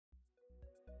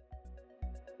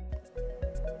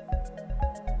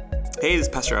Hey, this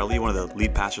is Pastor Ali, one of the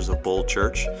lead pastors of Bold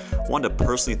Church. I wanted to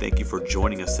personally thank you for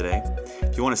joining us today.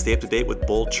 If you want to stay up to date with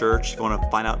Bold Church, if you want to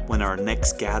find out when our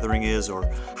next gathering is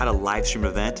or how to live stream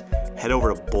an event, head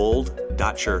over to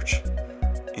bold.church.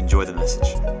 Enjoy the message.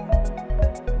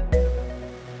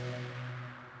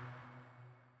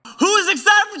 Who is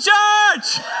excited for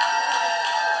church?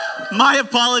 My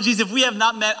apologies. If we have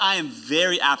not met, I am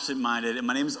very absent-minded, and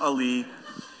my name is Ali.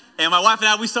 And my wife and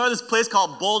I, we started this place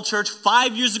called Bold Church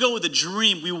 5 years ago with a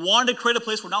dream. We wanted to create a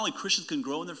place where not only Christians can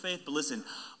grow in their faith, but listen,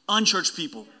 unchurched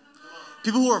people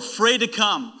who are afraid to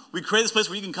come. We create this place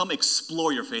where you can come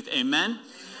explore your faith. Amen?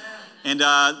 And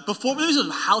before we do some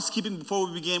housekeeping, before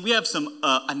we begin, we have some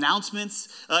announcements.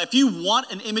 If you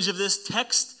want an image of this,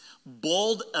 text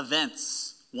Bold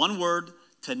Events, one word,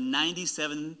 to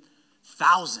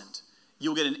 97,000.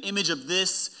 You'll get an image of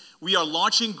this. We are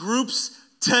launching groups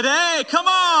today. Come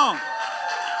on.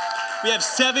 We have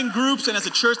 7 groups, and as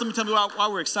a church, let me tell you why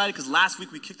we're excited, because last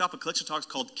week we kicked off a collection of talks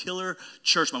called Killer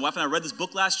Church. My wife and I read this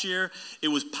book last year. It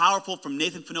was powerful, from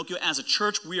Nathan Finocchio. As a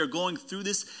church, we are going through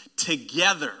this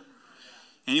together.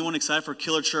 Anyone excited for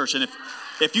Killer Church? And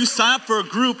if you sign up for a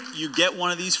group, you get one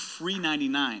of these free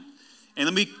 99. And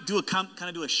let me do a kind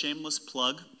of do a shameless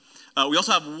plug. We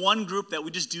also have one group that we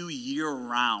just do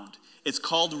year-round. It's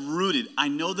called Rooted. I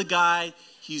know the guy.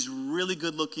 He's really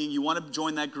good looking. You want to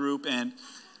join that group. And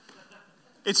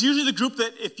it's usually the group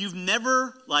that if you've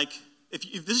never,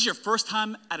 if this is your first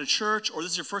time at a church, or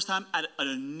this is your first time at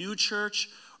a new church,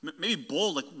 maybe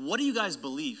Bold, what do you guys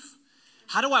believe?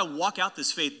 How do I walk out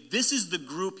this faith? This is the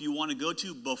group you want to go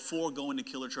to before going to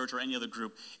Killer Church or any other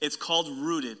group. It's called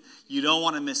Rooted. You don't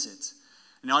want to miss it.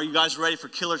 Now, are you guys ready for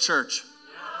Killer Church?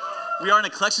 We are in a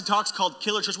collection of talks called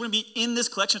Killer Church. We're going to be in this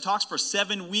collection of talks for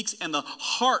 7 weeks, and the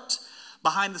heart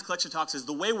behind this collection of talks is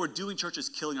the way we're doing church is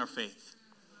killing our faith.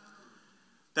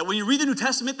 That when you read the New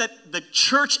Testament, that the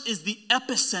church is the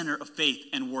epicenter of faith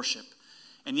and worship.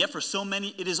 And yet for so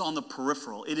many, it is on the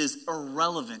peripheral. It is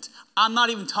irrelevant. I'm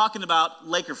not even talking about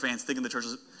Laker fans thinking the church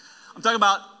is. I'm talking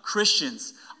about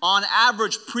Christians. On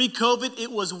average, pre-COVID,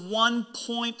 it was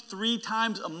 1.3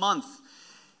 times a month.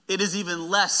 It is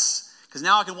even less, because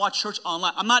now I can watch church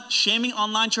online. I'm not shaming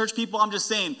online church people. I'm just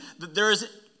saying that there is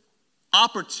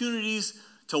opportunities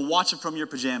to watch it from your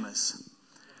pajamas.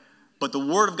 But the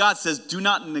Word of God says, do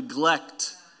not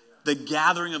neglect the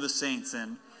gathering of the saints.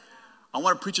 And I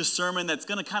want to preach a sermon that's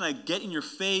going to kind of get in your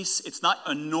face. It's not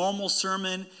a normal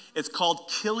sermon. It's called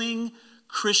Killing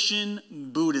Christian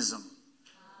Buddhism.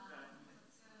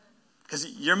 Because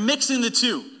you're mixing the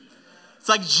two. It's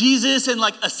like Jesus and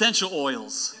essential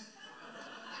oils.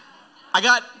 I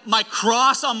got my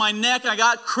cross on my neck, and I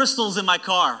got crystals in my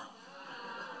car.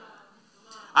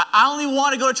 I only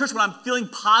want to go to church when I'm feeling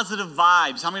positive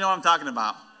vibes. How many know what I'm talking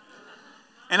about?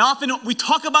 And often we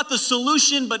talk about the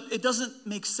solution, but it doesn't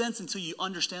make sense until you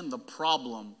understand the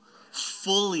problem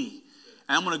fully.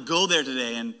 And I'm going to go there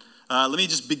today. And let me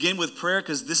just begin with prayer,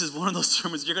 because this is one of those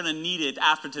sermons you're going to need it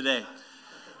after today.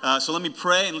 So let me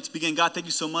pray, and let's begin. God, thank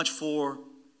you so much for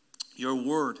your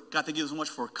word. God, thank you so much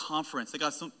for a conference.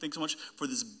 God, thank you so much for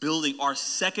this building, our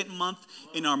second month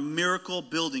in our miracle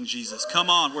building, Jesus. Come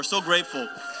on, we're so grateful.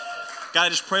 God, I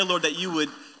just pray, Lord, that you would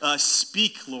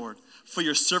speak, Lord, for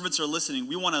your servants are listening.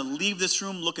 We want to leave this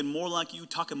room looking more like you,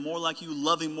 talking more like you,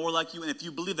 loving more like you. And if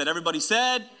you believe that, everybody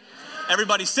said,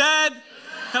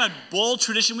 kind of bold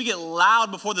tradition, we get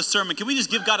loud before the sermon. Can we just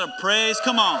give God a praise?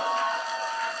 Come on.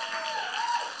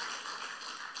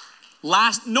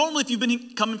 Normally, if you've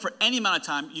been coming for any amount of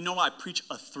time, you know I preach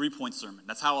a 3-point sermon.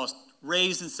 That's how I was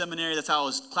raised in seminary. That's how I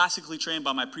was classically trained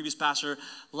by my previous pastor.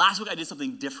 Last week, I did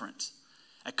something different.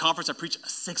 At conference, I preached a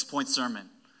 6-point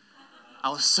sermon. I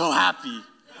was so happy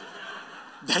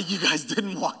that you guys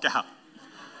didn't walk out.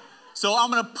 So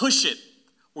I'm going to push it.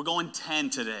 We're going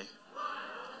 10 today.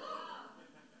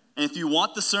 And if you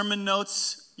want the sermon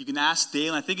notes, you can ask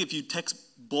Dale. I think if you text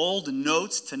Bold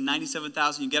Notes to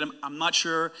 97,000, you get them. I'm not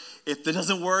sure. If that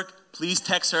doesn't work, please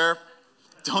text her.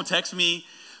 Don't text me.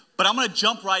 But I'm going to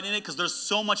jump right in it, because there's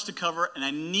so much to cover, and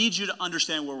I need you to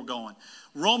understand where we're going.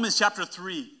 Romans chapter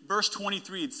 3, verse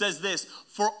 23, it says this: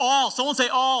 for all, someone say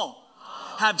all,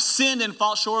 have sinned and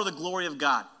fall short of the glory of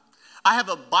God. I have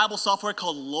a Bible software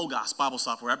called Logos Bible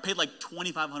software. I paid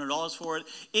 $2,500 for it.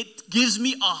 It gives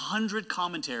me 100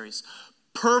 commentaries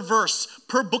per verse,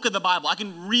 per book of the Bible. I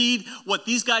can read what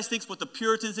these guys think, what the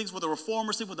Puritans think, what the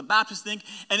Reformers think, what the Baptists think.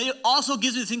 And it also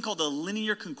gives me this thing called the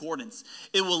linear concordance.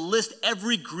 It will list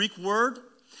every Greek word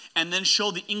and then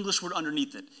show the English word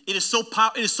underneath it. It is so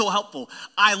powerful. It is so helpful.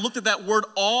 I looked at that word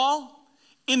all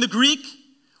in the Greek.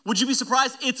 Would you be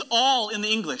surprised? It's all in the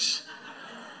English.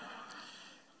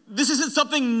 This isn't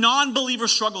something non-believer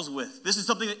struggles with. This is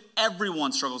something that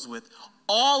everyone struggles with.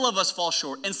 All of us fall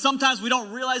short. And sometimes we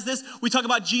don't realize this. We talk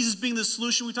about Jesus being the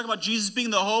solution. We talk about Jesus being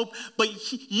the hope. But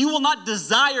you will not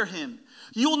desire him.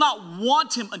 You will not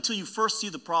want him until you first see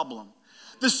the problem.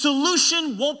 The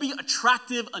solution won't be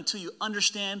attractive until you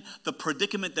understand the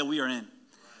predicament that we are in.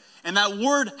 And that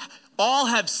word, all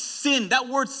have sinned. That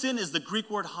word sin is the Greek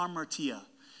word hamartia.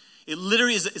 It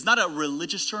literally is, it's not a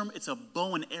religious term. It's a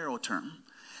bow and arrow term.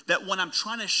 That when I'm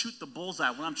trying to shoot the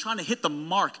bullseye, when I'm trying to hit the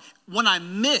mark, when I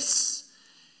miss,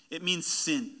 it means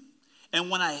sin. And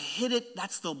when I hit it,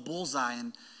 that's the bullseye.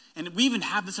 And we even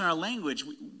have this in our language.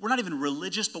 We're not even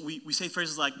religious, but we say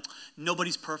phrases like,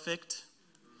 nobody's perfect.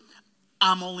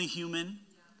 I'm only human.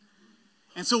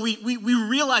 And so we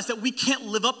realize that we can't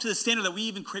live up to the standard that we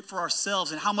even create for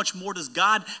ourselves. And how much more does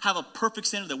God have a perfect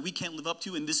standard that we can't live up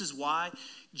to? And this is why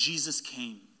Jesus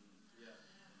came.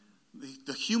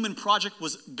 The human project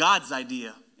was God's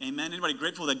idea. Amen. Anybody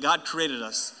grateful that God created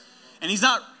us? And he's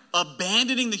not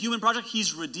abandoning the human project,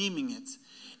 he's redeeming it.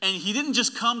 And he didn't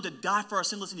just come to die for our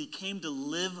sin. Listen, he came to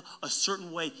live a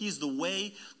certain way. He's the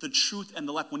way, the truth, and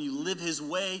the life. When you live his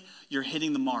way, you're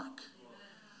hitting the mark.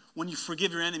 When you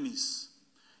forgive your enemies,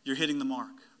 you're hitting the mark.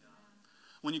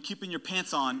 When you're keeping your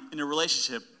pants on in a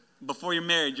relationship before you're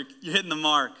married, you're hitting the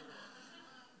mark.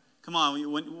 Come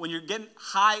on, when you're getting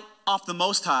high off the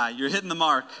most high, you're hitting the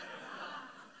mark.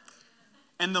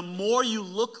 And the more you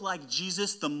look like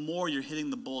Jesus, the more you're hitting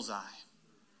the bullseye.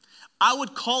 I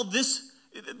would call this,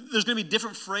 there's going to be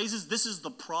different phrases. This is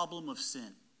the problem of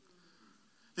sin.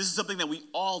 This is something that we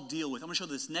all deal with. I'm going to show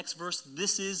this next verse.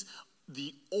 This is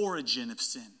the origin of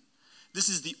sin. This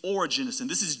is the origin of sin.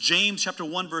 This is James chapter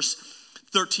 1, verse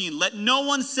 13. Let no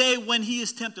one say when he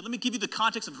is tempted. Let me give you the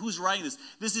context of who's writing this.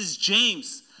 This is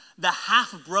James, the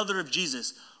half-brother of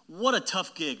Jesus. What a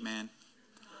tough gig, man.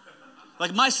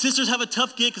 Like my sisters have a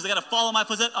tough gig because they got to follow my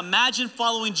footsteps. Imagine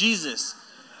following Jesus.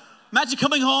 Imagine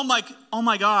coming home like, oh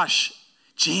my gosh,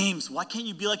 James, why can't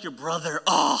you be like your brother?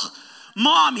 Oh,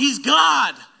 Mom, he's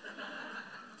God.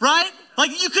 Right?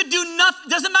 Like you could do nothing.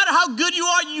 Doesn't matter how good you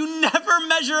are, you never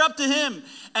measure up to him.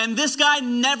 And this guy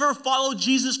never followed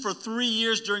Jesus for 3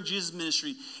 years during Jesus'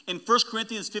 ministry. In 1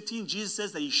 Corinthians 15, Jesus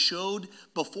says that he showed,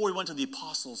 before he went to the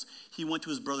apostles, he went to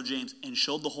his brother James and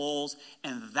showed the holes,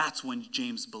 and that's when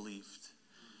James believed.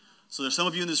 So there's some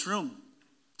of you in this room.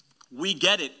 We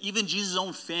get it. Even Jesus'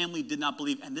 own family did not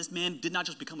believe. And this man did not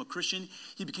just become a Christian,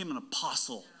 he became an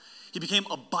apostle. He became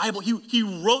a Bible.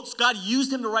 He wrote, God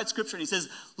used him to write scripture. And he says,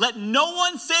 let no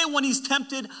one say when he's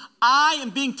tempted, I am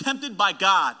being tempted by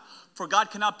God. For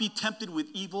God cannot be tempted with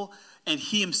evil, and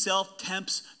he himself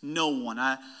tempts no one.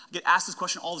 I get asked this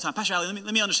question all the time. Pastor Ali,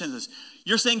 let me understand this.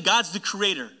 You're saying God's the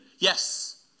creator.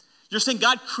 Yes. You're saying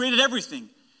God created everything.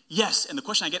 Yes. And the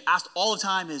question I get asked all the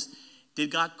time is,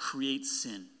 did God create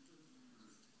sin?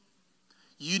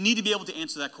 You need to be able to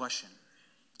answer that question.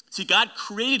 See, God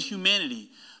created humanity,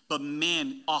 but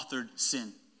man authored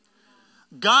sin.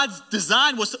 God's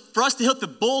design was for us to hit the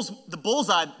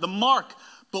bullseye, the mark,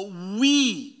 but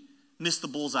we missed the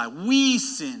bullseye. We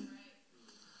sin.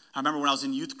 I remember when I was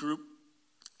in youth group,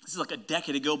 this is like a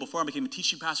decade ago, before I became a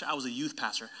teaching pastor, I was a youth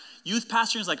pastor. Youth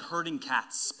pastoring is like herding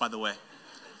cats, by the way.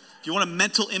 If you want a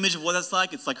mental image of what that's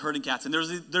like, it's like herding cats. And there's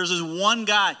this one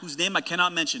guy whose name I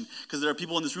cannot mention because there are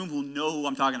people in this room who know who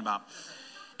I'm talking about.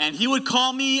 And he would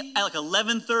call me at like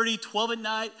 11:30, 12 at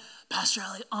night, Pastor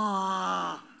Ali,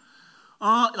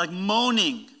 like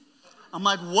moaning. I'm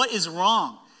like, what is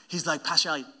wrong? He's like, Pastor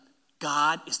Ali,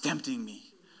 God is tempting me.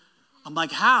 I'm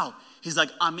like, how? He's like,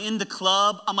 I'm in the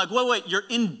club. I'm like, wait, you're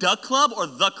in the club or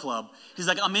the club? He's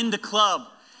like, I'm in the club.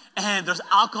 And there's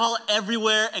alcohol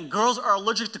everywhere, and girls are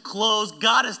allergic to clothes.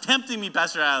 God is tempting me,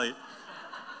 Pastor Ali.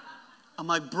 I'm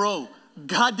like, bro,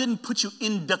 God didn't put you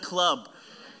in the club.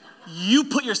 You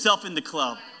put yourself in the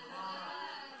club.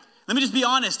 Let me just be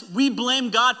honest. We blame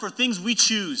God for things we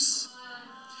choose.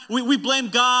 We blame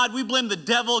God. We blame the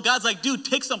devil. God's like, dude,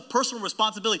 take some personal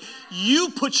responsibility. You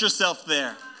put yourself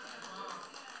there.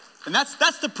 And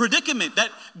that's the predicament,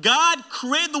 that God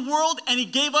created the world and he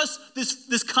gave us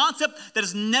this concept that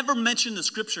is never mentioned in the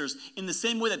scriptures, in the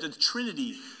same way that the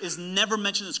Trinity is never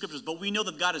mentioned in the scriptures. But we know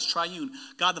that God is triune,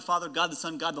 God the Father, God the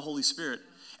Son, God the Holy Spirit.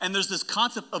 And there's this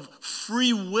concept of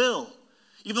free will,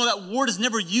 even though that word is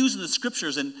never used in the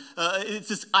scriptures. And it's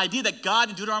this idea that God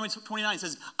in Deuteronomy 29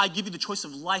 says, I give you the choice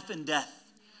of life and death.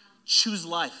 Choose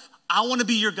life. I want to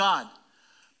be your God.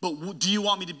 But do you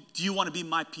want to be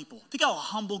my people? Think how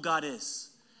humble God is.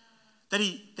 That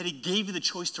he gave you the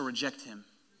choice to reject him.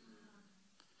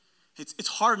 It's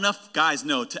hard enough, guys,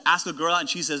 no, to ask a girl out and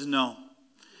she says no.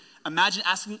 Imagine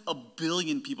asking 1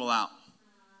 billion people out.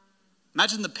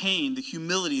 Imagine the pain, the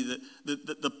humility,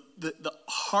 the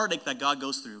heartache that God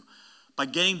goes through by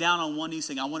getting down on one knee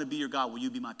saying, I want to be your God, will you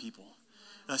be my people?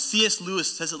 C.S.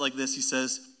 Lewis says it like this. He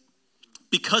says,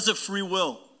 because of free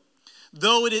will,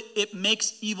 though it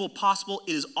makes evil possible,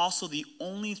 it is also the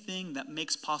only thing that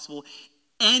makes possible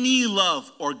any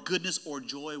love or goodness or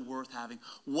joy worth having.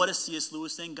 What is C.S.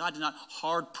 Lewis saying? God did not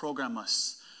hard program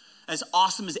us. As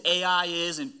awesome as AI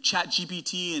is and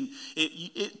ChatGPT and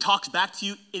it talks back to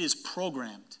you, it is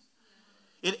programmed.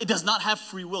 It does not have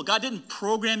free will. God didn't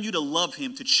program you to love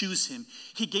him, to choose him.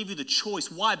 He gave you the choice.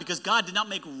 Why? Because God did not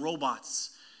make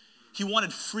robots. He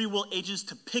wanted free will agents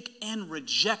to pick and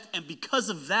reject. And because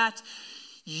of that,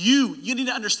 you need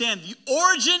to understand the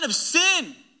origin of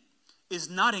sin is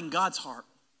not in God's heart,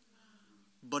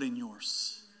 but in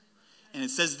yours. And it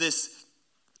says this,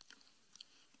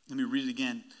 let me read it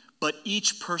again. But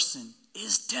each person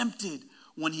is tempted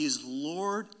when he is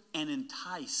lured and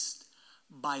enticed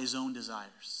by his own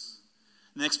desires.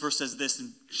 The next verse says this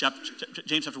in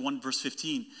James chapter 1, verse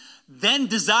 15. Then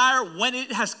desire, when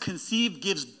it has conceived,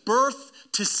 gives birth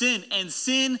to sin. And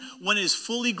sin, when it is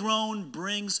fully grown,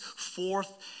 brings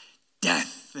forth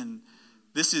death. And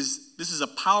this is a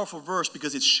powerful verse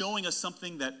because it's showing us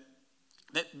something that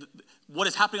what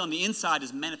is happening on the inside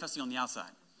is manifesting on the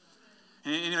outside.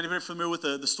 And anybody familiar with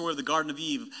the story of the Garden of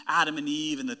Eve, Adam and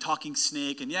Eve and the talking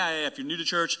snake? And yeah, if you're new to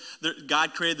church,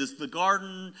 God created the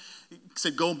garden,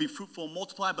 said go and be fruitful and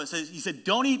multiply, but he said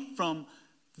don't eat from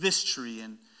this tree.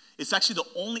 And it's actually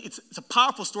it's a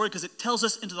powerful story because it tells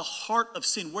us into the heart of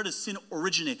sin. Where does sin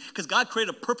originate? Because God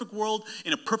created a perfect world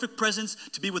in a perfect presence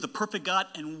to be with a perfect God,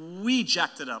 and we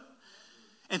jacked it up.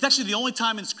 And it's actually the only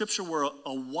time in Scripture where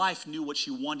a wife knew what she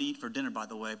wanted to eat for dinner, by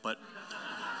the way, but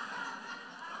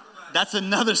that's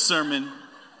another sermon.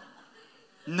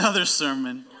 Another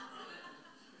sermon.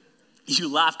 You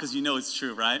laugh because you know it's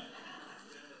true, right?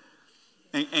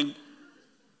 And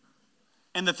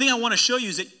the thing I want to show you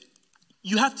is that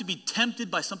you have to be tempted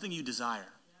by something you desire.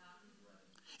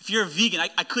 If you're a vegan,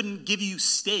 I couldn't give you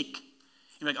steak.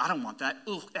 You're like, I don't want that.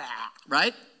 Ugh,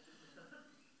 right?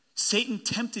 Satan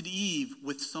tempted Eve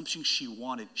with something she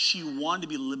wanted. She wanted to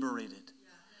be liberated.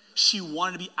 She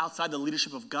wanted to be outside the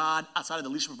leadership of God, outside of the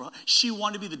leadership of her. She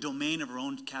wanted to be the domain of her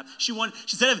own cap. She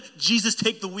said, if Jesus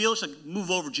take the wheel, she's like,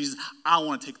 move over, Jesus. I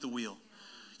want to take the wheel.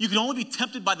 You can only be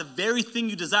tempted by the very thing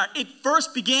you desire. It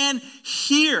first began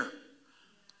here.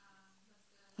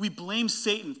 We blame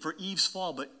Satan for Eve's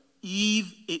fall, but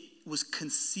Eve, it was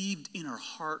conceived in her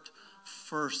heart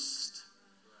first.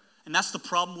 And that's the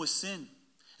problem with sin,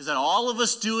 is that all of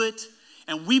us do it,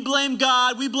 and we blame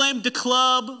God, we blame the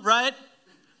club, right?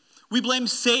 We blame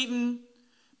Satan,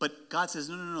 but God says,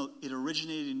 no, it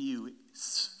originated in you.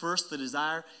 It's first, the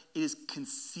desire, it is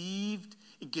conceived,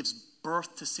 it gives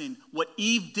birth to sin. What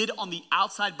Eve did on the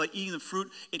outside by eating the fruit,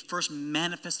 it first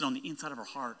manifested on the inside of her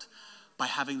heart by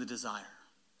having the desire.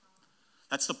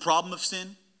 That's the problem of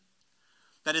sin.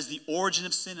 That is the origin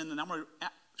of sin. And then I'm going to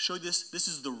show you this. This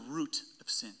is the root of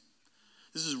sin.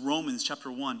 This is Romans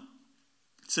chapter 1.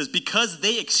 It says, because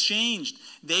they exchanged,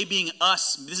 they being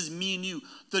us, this is me and you,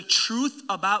 the truth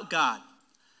about God.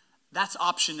 That's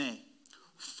option A.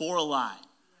 For a lie.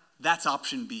 That's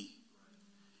option B.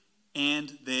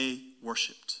 And they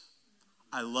worshiped.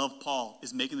 I love Paul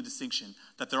is making the distinction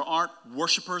that there aren't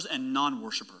worshipers and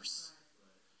non-worshipers.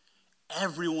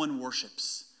 Everyone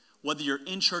worships. Whether you're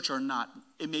in church or not,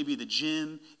 it may be the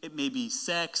gym, it may be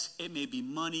sex, it may be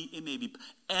money, it may be,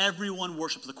 everyone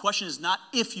worships. The question is not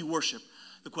if you worship.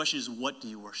 The question is, what do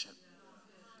you worship?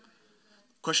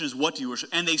 The question is, what do you worship?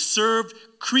 And they served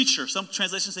creature. Some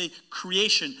translations say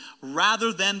creation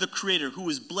rather than the creator who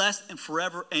is blessed and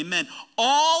forever. Amen.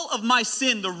 All of my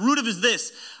sin, the root of it is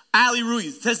this. Ali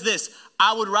Ruiz says this,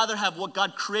 I would rather have what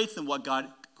God creates than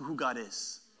who God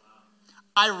is.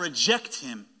 I reject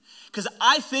him because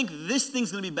I think this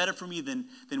thing's going to be better for me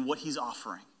than what he's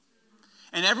offering.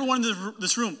 And everyone in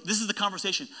this room, this is the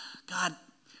conversation. God,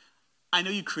 I know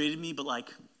you created me, but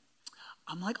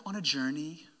I'm on a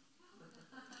journey.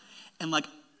 And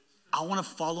I want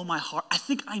to follow my heart. I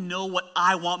think I know what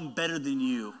I want better than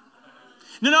you.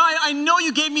 No, I know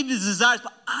you gave me these desires,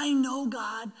 but I know,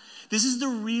 God, this is the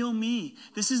real me.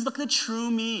 This is the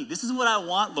true me. This is what I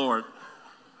want, Lord.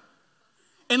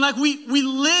 And we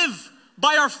live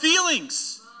by our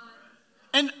feelings.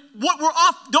 And what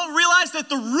don't realize that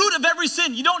the root of every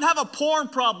sin, you don't have a porn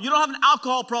problem, you don't have an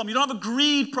alcohol problem, you don't have a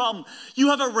greed problem, you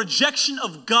have a rejection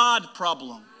of God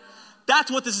problem. That's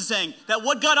what this is saying, that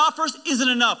what God offers isn't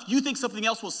enough. You think something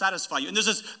else will satisfy you. And there's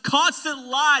this constant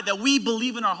lie that we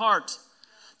believe in our heart,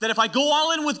 that if I go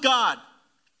all in with God,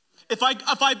 if I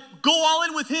go all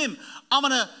in with him, I'm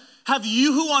going to Have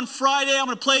Yoo-hoo on Friday. I'm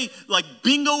going to play like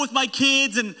bingo with my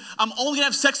kids, and I'm only going to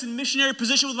have sex in missionary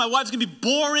position with my wife. It's going to be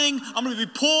boring. I'm going to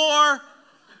be poor.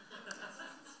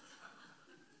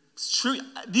 It's true.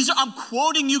 I'm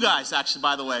quoting you guys, actually,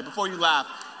 by the way, before you laugh.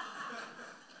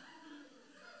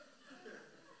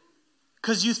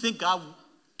 Because you think God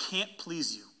can't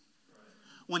please you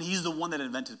when he's the one that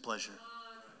invented pleasure.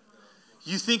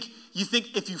 You think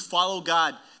if you follow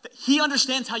God, that he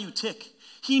understands how you tick.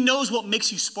 He knows what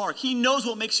makes you spark. He knows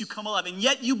what makes you come alive. And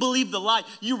yet you believe the lie.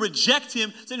 You reject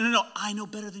him. Say, no, I know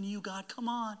better than you, God. Come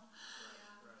on.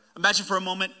 Imagine for a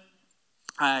moment,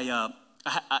 I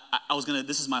was going to,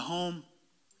 this is my home.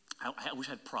 I wish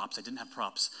I had props. I didn't have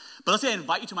props. But let's say I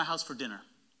invite you to my house for dinner.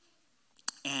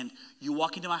 And you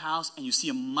walk into my house and you see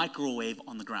a microwave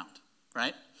on the ground,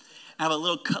 right? I have a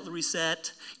little cutlery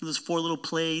set. There's 4 little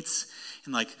plates.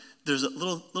 And like, there's a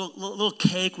little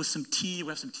cake with some tea. We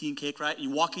have some tea and cake, right? And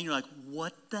you walk in, you're like,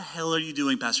 what the hell are you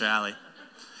doing, Pastor Ali?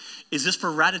 Is this for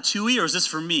Ratatouille or is this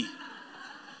for me?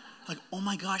 Like, oh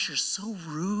my gosh, you're so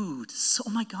rude. Oh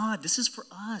my God, this is for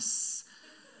us.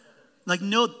 Like,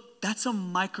 no, that's a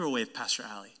microwave, Pastor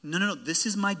Ali. No, this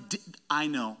is I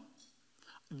know.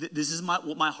 This is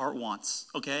what my heart wants,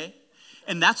 okay?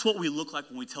 And that's what we look like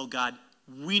when we tell God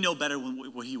we know better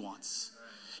what he wants.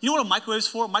 You know what a microwave is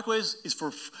for? A microwave is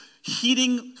for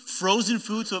heating frozen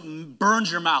food so it burns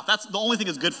your mouth. That's the only thing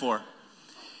it's good for.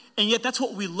 And yet that's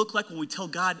what we look like when we tell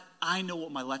God, I know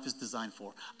what my life is designed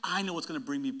for. I know what's going to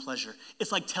bring me pleasure.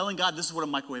 It's like telling God this is what a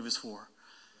microwave is for.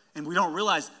 And we don't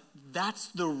realize that's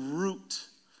the root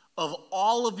of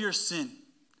all of your sin.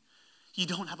 You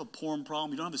don't have a porn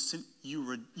problem. You don't have a sin.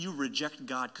 You reject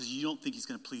God because you don't think he's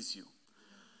going to please you.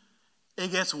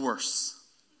 It gets worse.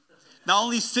 Not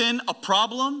only sin a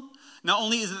problem, not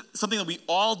only is it something that we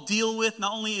all deal with,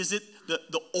 not only is it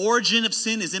the origin of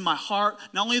sin is in my heart,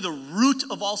 not only the root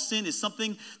of all sin is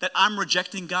something that I'm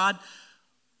rejecting God,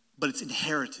 but it's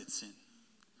inherited sin.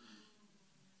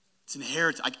 It's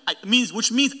inherited.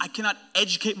 Which means I cannot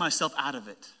educate myself out of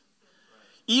it.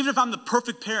 Even if I'm the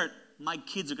perfect parent, my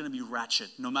kids are going to be ratchet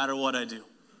no matter what I do.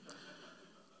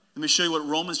 Let me show you what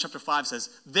Romans chapter 5 says.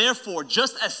 Therefore,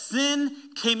 just as sin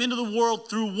came into the world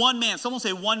through one man. Someone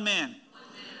say one man.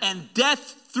 And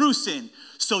death through sin.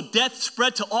 So death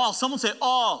spread to all. Someone say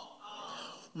all.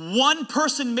 One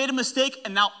person made a mistake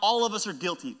and now all of us are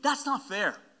guilty. That's not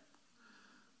fair.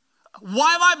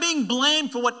 Why am I being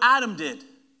blamed for what Adam did?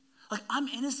 Like, I'm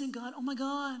innocent, God. Oh my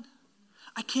God.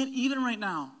 I can't even right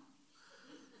now.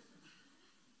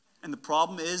 And the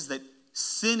problem is that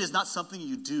sin is not something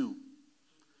you do.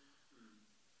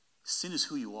 Sin is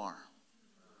who you are.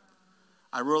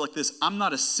 I wrote like this: I'm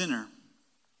not a sinner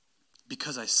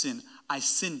because I sin. I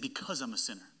sin because I'm a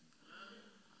sinner.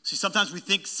 See, sometimes we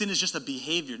think sin is just a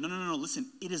behavior. No. Listen,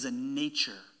 it is a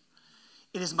nature.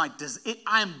 It is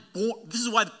I am born. This is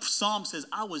why the Psalm says,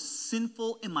 I was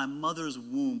sinful in my mother's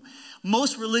womb.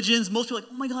 Most religions, most people are like,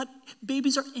 oh my God,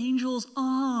 babies are angels.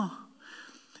 Oh.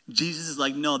 Jesus is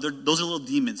like, no, those are little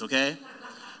demons, okay?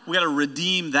 We got to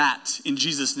redeem that in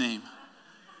Jesus' name.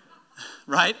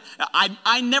 Right?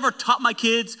 I never taught my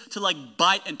kids to like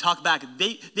bite and talk back.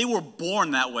 They were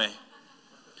born that way.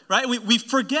 Right? We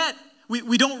forget.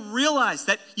 We don't realize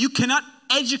that you cannot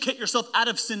educate yourself out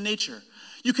of sin nature.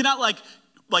 You cannot like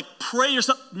pray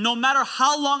yourself. No matter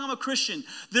how long I'm a Christian,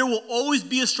 there will always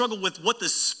be a struggle with what the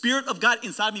Spirit of God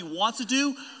inside of me wants to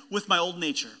do with my old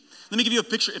nature. Let me give you a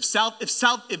picture. If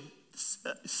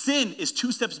sin is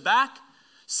 2 steps back,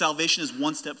 salvation is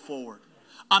 1 step forward.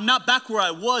 I'm not back where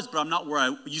I was, but I'm not where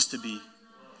I used to be.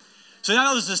 So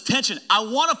now there's this tension. I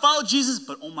want to follow Jesus,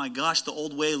 but oh my gosh, the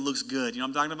old way looks good. You know what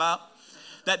I'm talking about?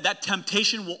 That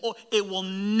temptation will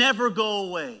never go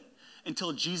away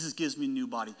until Jesus gives me a new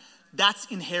body. That's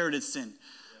inherited sin.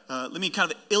 Let me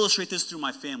kind of illustrate this through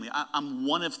my family. I'm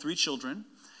one of 3 children.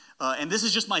 And this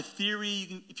is just my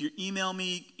theory. If you email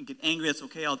me and get angry, that's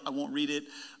okay. I won't read it.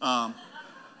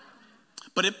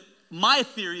 But my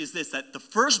theory is this, that the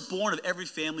firstborn of every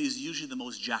family is usually the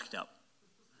most jacked up,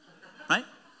 right?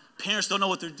 Parents don't know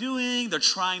what they're doing. They're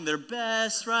trying their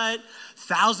best, right?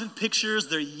 1,000 pictures.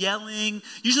 They're yelling.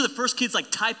 Usually the first kid's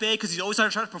like type A because he's always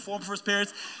trying to perform for his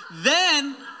parents.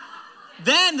 Then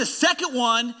the second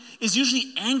one is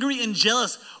usually angry and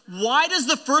jealous. Why does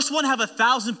the first one have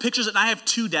 1,000 pictures and I have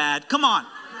 2, Dad? Come on.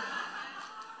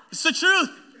 It's the truth.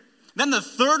 Then the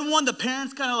third one, the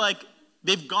parents kind of like,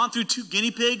 they've gone through 2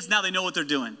 guinea pigs. Now they know what they're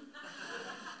doing.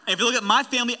 And if you look at my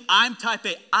family, I'm type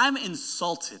A. I'm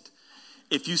insulted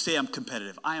if you say I'm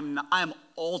competitive. I am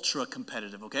ultra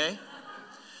competitive, okay?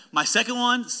 My second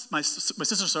one, my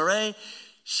sister Saray,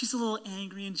 she's a little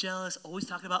angry and jealous, always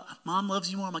talking about, Mom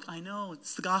loves you more. I'm like, I know,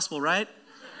 it's the gospel, right?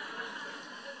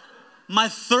 My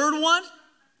third one,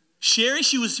 Sherry,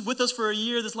 she was with us for a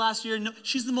year this last year. No,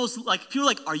 she's the most, like, people are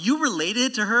like, are you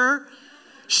related to her?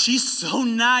 She's so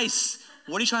nice.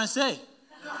 What are you trying to say?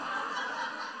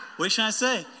 What are you trying to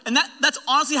say? And that's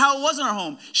honestly how it was in our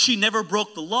home. She never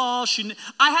broke the law.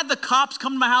 I had the cops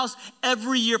come to my house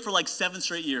every year for like 7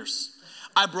 straight years.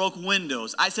 I broke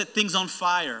windows. I set things on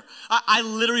fire. I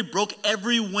literally broke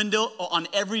every window on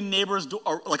every neighbor's door,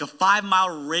 or like a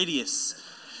 5-mile radius.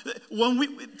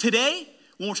 Today,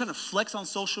 when we're trying to flex on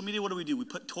social media, what do? We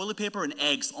put toilet paper and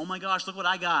eggs. Oh my gosh, look what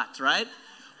I got, right?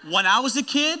 When I was a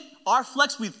kid, our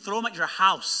flex, we'd throw them at your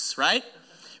house, right?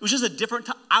 It was just a different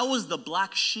time. I was the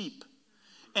black sheep.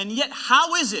 And yet,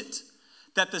 how is it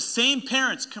that the same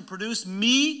parents can produce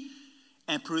me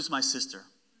and produce my sister?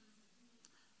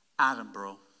 Adam,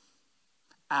 bro.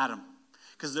 Adam.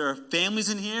 Because there are families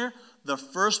in here, the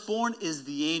firstborn is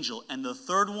the angel, and the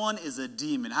third one is a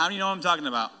demon. How do you know what I'm talking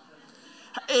about?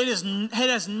 It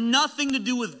has nothing to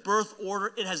do with birth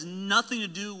order. It has nothing to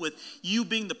do with you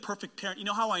being the perfect parent. You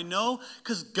know how I know?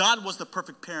 Because God was the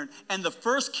perfect parent. And the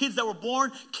first kids that were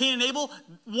born, Cain and Abel,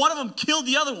 one of them killed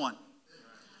the other one.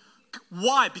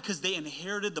 Why? Because they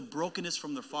inherited the brokenness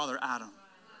from their father, Adam.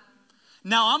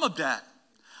 Now I'm a dad.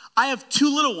 I have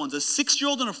 2 little ones, a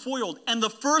 6-year-old and a 4-year-old. And the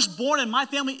firstborn in my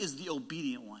family is the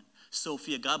obedient one.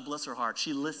 Sophia, God bless her heart.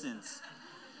 She listens.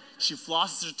 She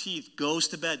flosses her teeth, goes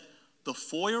to bed. The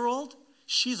 4-year-old,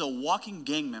 she's a walking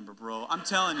gang member, bro. I'm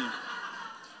telling you.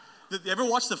 You ever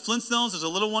watch the Flintstones? There's a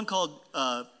little one called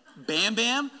Bam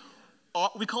Bam.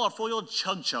 We call our 4-year-old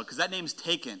Chug Chug because that name's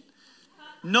taken.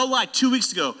 No lie, 2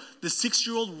 weeks ago, the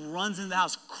 6-year-old runs into the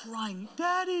house crying,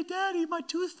 Daddy, Daddy, my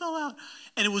tooth fell out.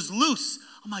 And it was loose.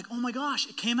 I'm like, oh my gosh,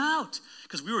 it came out.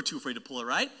 Because we were too afraid to pull it,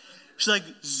 right? She's like,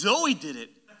 Zoe did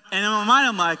it. And in my mind,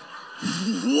 I'm like,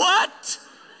 what?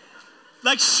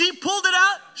 Like, she pulled it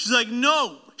out. She's like,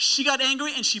 no. She got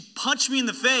angry and she punched me in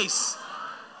the face.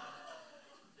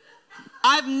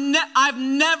 I've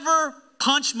never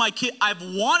punched my kid. I've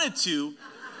wanted to,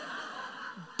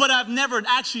 but I've never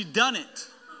actually done it.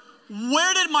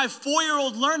 Where did my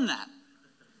 4-year-old learn that?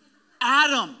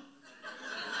 Adam.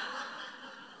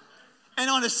 And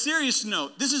on a serious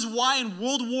note, this is why in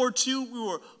World War II we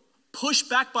were pushed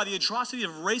back by the atrocity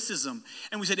of racism.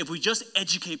 And we said, if we just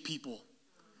educate people,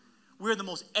 we're the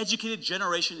most educated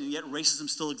generation, and yet racism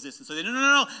still exists. And so they,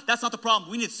 no, that's not the problem.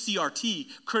 We need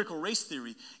CRT, critical race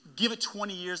theory. Give it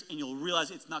 20 years, and you'll realize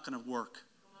it's not going to work.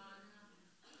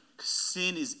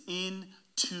 Sin is in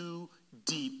too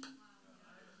deep.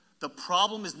 The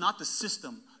problem is not the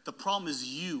system. The problem is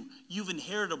you. You've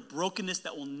inherited a brokenness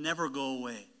that will never go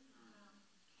away.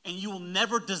 And you will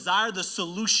never desire the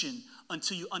solution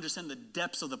until you understand the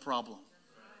depths of the problem.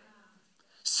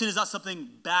 Sin is not something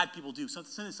bad people do.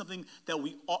 Sin is something that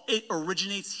it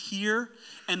originates here,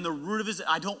 and the root of it is that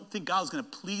I don't think God is going to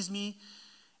please me.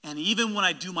 And even when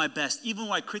I do my best, even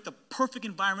when I create the perfect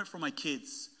environment for my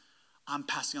kids, I'm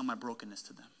passing on my brokenness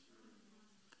to them.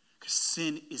 Because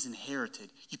sin is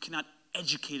inherited. You cannot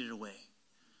educate it away.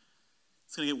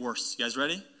 It's going to get worse. You guys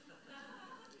ready?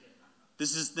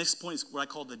 Next point is what I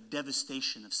call the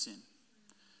devastation of sin.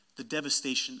 The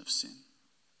devastation of sin.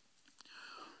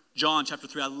 John chapter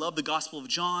 3. I love the Gospel of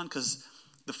John because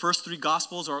the first 3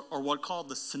 Gospels are what are called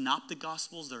the Synoptic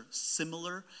Gospels. They're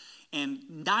similar. And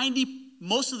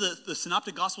most of the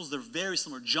Synoptic Gospels, they're very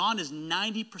similar. John is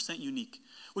 90% unique,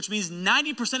 which means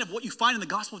 90% of what you find in the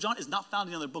Gospel of John is not found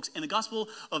in other books. In the Gospel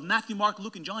of Matthew, Mark,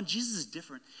 Luke, and John, Jesus is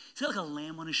different. He's got like a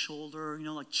lamb on his shoulder,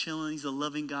 like chilling. He's a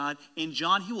loving God. In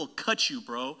John, he will cut you,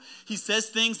 bro. He says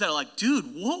things that are like, dude,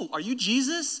 whoa, are you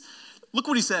Jesus? Look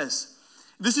what he says.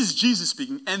 This is Jesus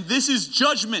speaking, and this is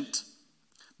judgment.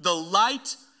 The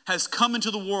light has come into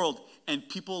the world, and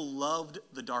people loved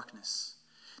the darkness.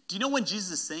 Do you know when Jesus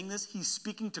is saying this? He's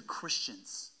speaking to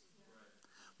Christians.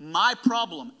 My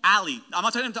problem, Ali, I'm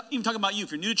not even talking about you.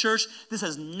 If you're new to church, this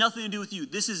has nothing to do with you.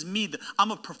 This is me.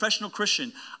 I'm a professional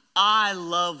Christian. I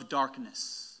love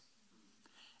darkness.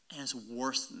 And it's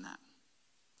worse than that.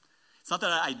 It's not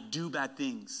that I do bad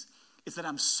things. It's that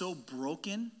I'm so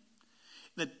broken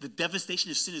that the devastation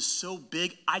of sin is so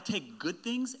big, I take good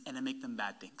things and I make them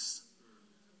bad things.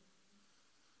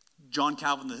 John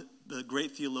Calvin, the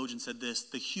great theologian, said this: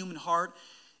 the human heart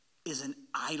is an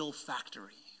idol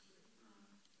factory.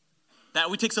 That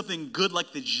we take something good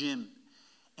like the gym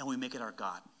and we make it our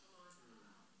God.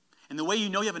 And the way you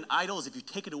know you have an idol is if you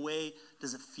take it away,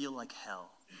 does it feel like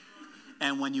hell?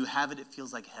 And when you have it, it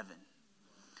feels like heaven.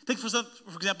 Take, for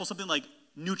example, something like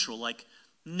neutral, like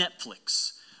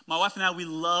Netflix. My wife and I, we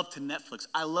love to Netflix.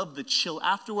 I love the chill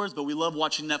afterwards, but we love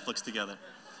watching Netflix together.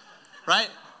 Right?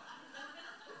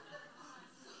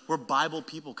 We're Bible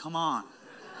people, come on.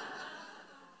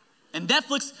 And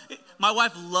Netflix, my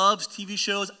wife loves TV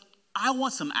shows. I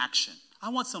want some action. I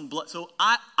want some blood. So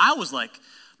I was like,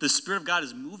 the Spirit of God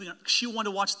is moving. She wanted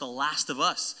to watch The Last of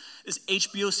Us, this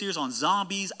HBO series on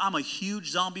zombies. I'm a huge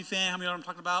zombie fan. How many of you know what I'm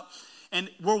talking about? And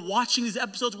we're watching these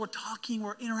episodes. We're talking.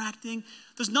 We're interacting.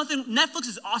 There's nothing. Netflix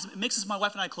is awesome. It makes my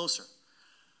wife and I closer.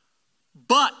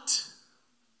 But,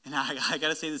 and I got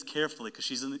to say this carefully because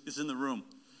she's in the room.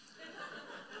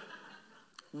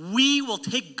 We will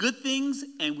take good things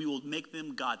and we will make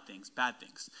them God things, bad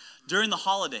things. During the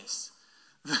holidays,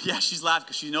 yeah, she's laughing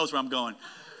because she knows where I'm going.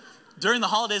 During the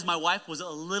holidays, my wife was a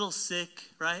little sick,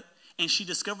 right? And she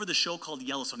discovered the show called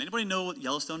Yellowstone. Anybody know what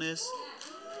Yellowstone is?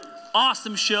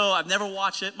 Awesome show. I've never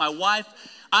watched it. My wife,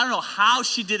 I don't know how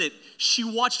she did it. She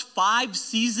watched 5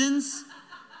 seasons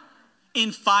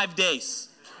in 5 days.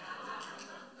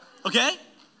 Okay?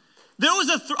 There was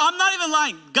I'm not even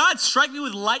lying. God strike me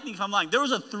with lightning if I'm lying. There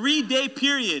was a 3-day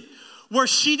period where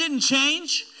she didn't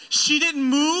change. She didn't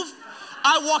move.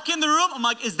 I walk in the room. I'm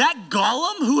like, is that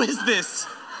Gollum? Who is this?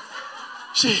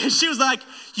 She was like,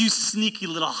 you sneaky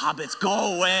little hobbits,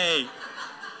 go away.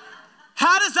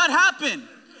 How does that happen?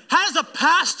 How does a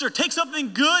pastor take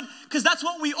something good? Because that's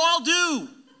what we all do.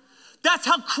 That's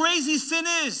how crazy sin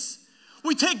is.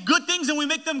 We take good things and we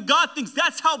make them God things.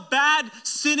 That's how bad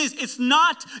sin is. It's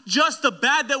not just the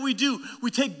bad that we do.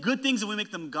 We take good things and we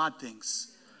make them God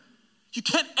things. You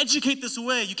can't educate this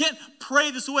away. You can't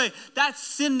pray this away. That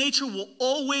sin nature will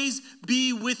always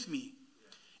be with me.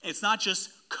 And it's not just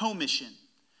commission.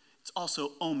 It's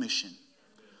also omission.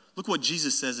 Look what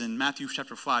Jesus says in Matthew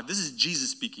chapter 5. This is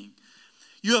Jesus speaking.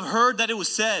 You have heard that it was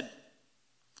said,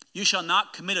 you shall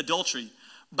not commit adultery.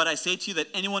 But I say to you that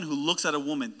anyone who looks at a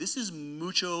woman, this is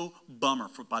mucho bummer,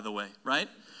 by the way, right?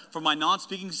 For my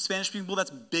non-speaking Spanish-speaking people, that's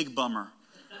big bummer.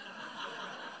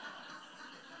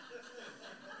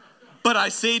 But I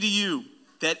say to you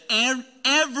that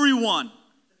everyone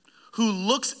who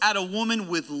looks at a woman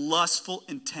with lustful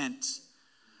intent,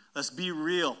 let's be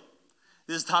real.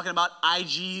 This is talking about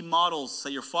IG models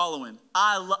that you're following.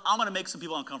 I'm going to make some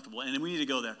people uncomfortable, and we need to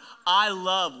go there. I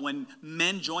love when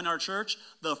men join our church.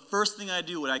 The first thing I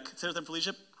do when I consider them for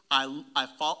leadership,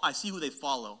 I see who they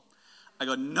follow. I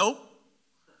go, nope,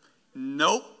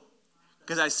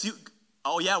 because I see.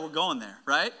 Oh yeah, we're going there,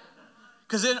 right?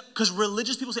 Because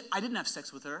religious people say, I didn't have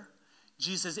sex with her.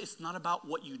 Jesus says it's not about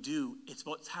what you do; it's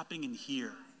about what's happening in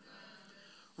here.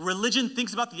 Religion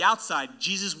thinks about the outside.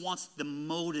 Jesus wants the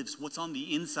motives, what's on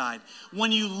the inside.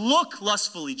 When you look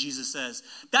lustfully, Jesus says,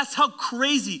 that's how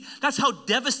crazy, that's how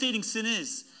devastating sin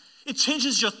is. It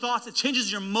changes your thoughts, it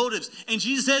changes your motives. And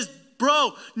Jesus says,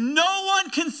 bro, no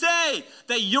one can say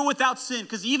that you're without sin.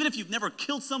 Because even if you've never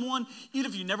killed someone,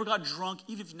 even if you never got drunk,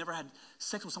 even if you never had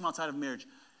sex with someone outside of marriage,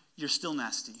 you're still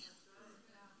nasty.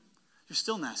 You're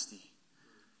still nasty.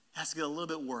 It has to get a little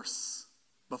bit worse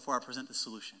before I present the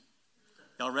solution.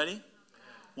 Y'all ready?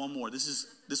 One more.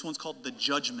 This one's called the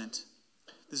judgment.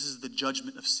 This is the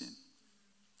judgment of sin.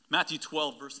 Matthew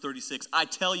 12, verse 36. I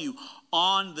tell you,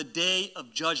 on the day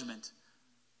of judgment,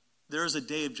 there is a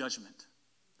day of judgment.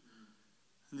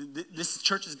 This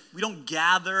church we don't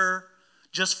gather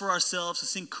just for ourselves to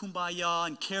sing kumbaya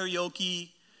and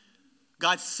karaoke.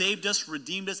 God saved us,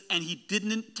 redeemed us, and he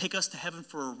didn't take us to heaven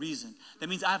for a reason. That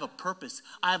means I have a purpose.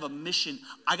 I have a mission.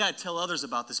 I got to tell others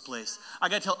about this place. I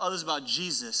got to tell others about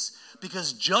Jesus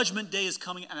because judgment day is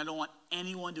coming and I don't want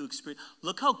anyone to experience.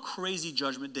 Look how crazy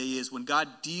judgment day is when God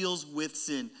deals with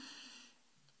sin.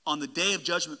 On the day of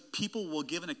judgment, people will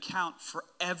give an account for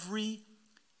every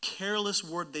careless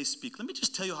word they speak. Let me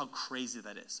just tell you how crazy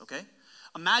that is, okay?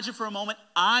 Imagine for a moment,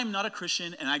 I'm not a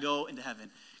Christian and I go into heaven.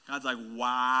 God's like,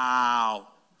 wow.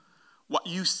 What,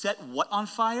 you set what on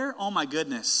fire? Oh my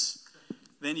goodness.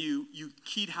 Then you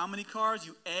keyed how many cars?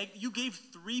 You gave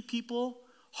 3 people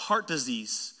heart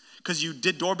disease because you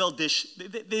did doorbell dish.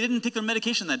 They didn't take their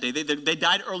medication that day. They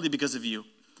died early because of you.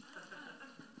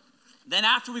 Then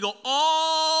after we go,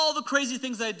 all the crazy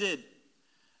things I did.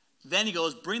 Then he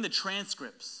goes, bring the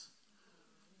transcripts.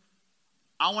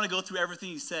 I want to go through everything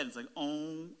he said. It's like,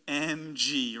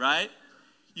 OMG, right?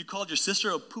 You called your sister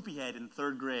a poopy head in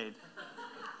 3rd grade.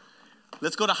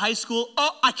 Let's go to high school.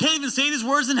 Oh, I can't even say these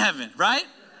words in heaven, right?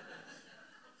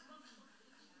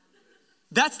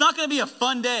 That's not going to be a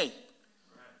fun day.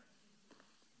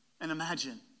 And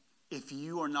imagine, if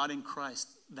you are not in Christ,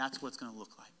 that's what it's going to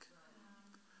look like.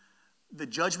 The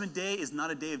judgment day is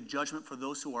not a day of judgment for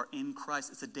those who are in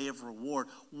Christ. It's a day of reward.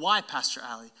 Why, Pastor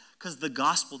Ali? Because the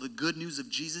gospel, the good news of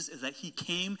Jesus is that he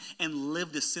came and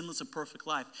lived a sinless and perfect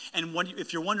life. And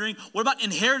if you're wondering, what about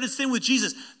inherited sin with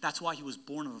Jesus? That's why he was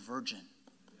born of a virgin.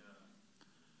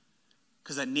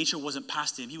 Because that nature wasn't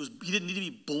passed to him. He didn't need to be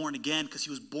born again because he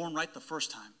was born right the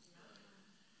first time.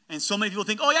 And so many people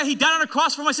think, oh yeah, he died on a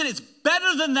cross for my sin. It's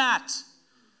better than that.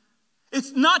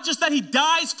 It's not just that he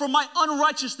dies for my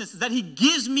unrighteousness, it's that he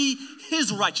gives me his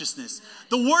righteousness.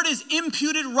 The word is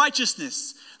imputed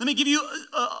righteousness. Let me give you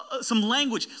some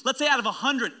language. Let's say out of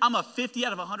 100, I'm a 50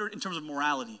 out of 100 in terms of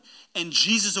morality. And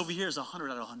Jesus over here is 100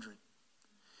 out of 100.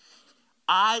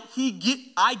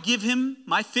 I give him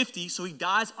my 50, so he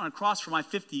dies on a cross for my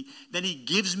 50. Then he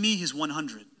gives me his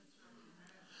 100.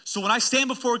 So when I stand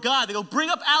before God, they go, bring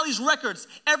up Ali's records,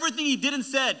 everything he did and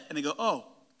said. And they go, oh,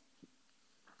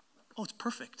 it's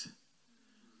perfect.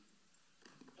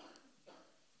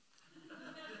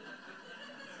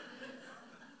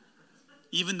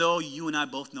 Even though you and I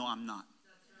both know I'm not.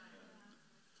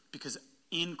 Because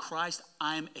in Christ,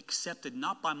 I am accepted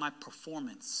not by my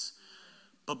performance,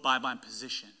 but by my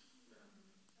position.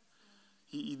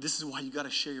 This is why you got to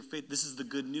share your faith. This is the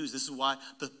good news. This is why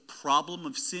the problem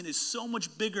of sin is so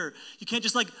much bigger. You can't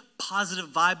just positive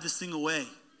vibe this thing away.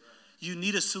 You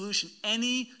need a solution.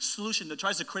 Any solution that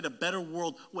tries to create a better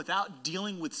world without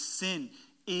dealing with sin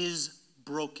is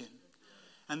broken.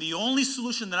 And the only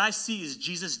solution that I see is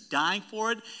Jesus dying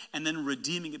for it and then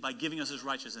redeeming it by giving us his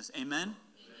righteousness. Amen? Amen.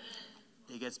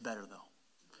 It gets better though.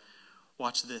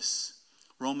 Watch this.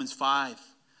 Romans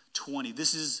 5:20.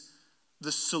 This is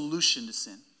the solution to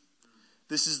sin.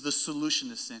 This is the solution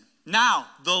to sin. Now,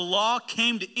 the law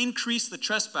came to increase the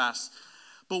trespass,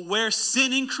 but where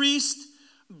sin increased,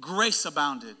 grace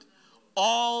abounded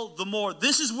all the more.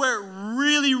 This is where it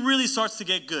really, really starts to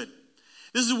get good.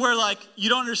 This is where you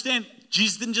don't understand.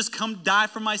 Jesus didn't just come die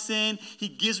for my sin. He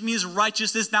gives me his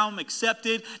righteousness. Now I'm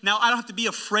accepted. Now I don't have to be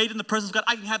afraid in the presence of God.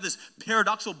 I can have this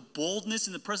paradoxical boldness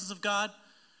in the presence of God.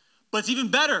 But it's even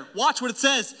better. Watch what it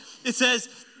says. It says,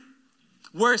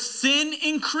 where sin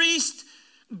increased,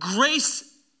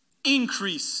 grace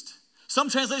increased. Some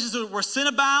translations say, where sin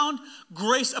abound,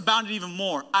 grace abounded even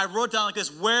more. I wrote down like this,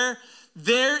 where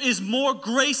there is more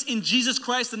grace in Jesus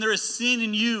Christ than there is sin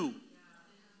in you.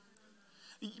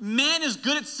 Man is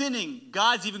good at sinning.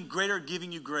 God's even greater at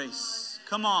giving you grace.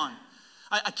 Come on.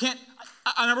 I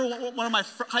remember one of my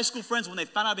high school friends, when they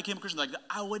found out I became a Christian,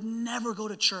 I would never go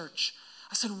to church.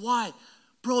 I said, why?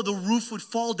 Bro, the roof would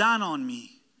fall down on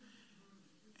me.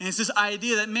 And it's this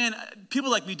idea that, man, people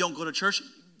like me don't go to church.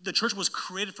 The church was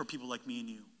created for people like me and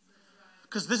you.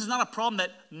 Because this is not a problem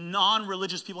that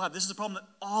non-religious people have. This is a problem that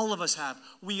all of us have.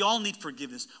 We all need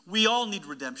forgiveness. We all need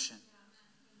redemption.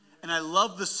 And I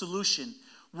love the solution.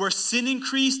 Where sin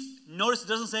increased, notice it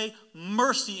doesn't say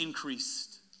mercy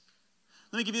increased.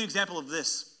 Let me give you an example of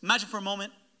this. Imagine for a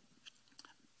moment,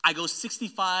 I go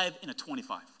 65 in a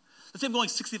 25. Let's say I'm going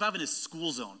 65 in a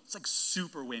school zone. It's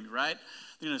super whammy, right?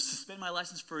 They're going to suspend my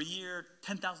license for a year,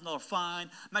 $10,000 fine.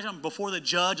 Imagine I'm before the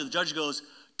judge, and the judge goes,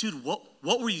 dude,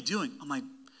 what were you doing? I'm like,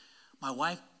 my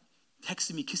wife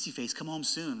texted me, kissy face, come home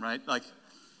soon, right?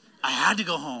 I had to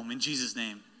go home in Jesus'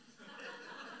 name.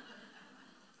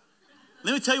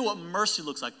 Let me tell you what mercy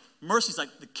looks like. Mercy's like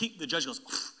the judge goes,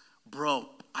 bro,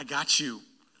 I got you.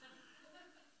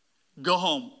 Go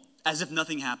home as if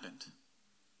nothing happened.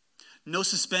 No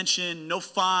suspension, no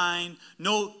fine,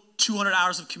 no 200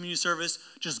 hours of community service.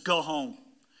 Just go home.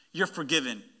 You're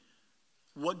forgiven.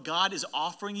 What God is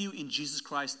offering you in Jesus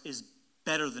Christ is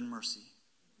better than mercy.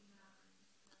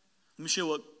 Let me show you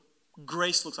what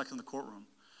grace looks like in the courtroom.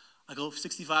 I go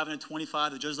 65 and a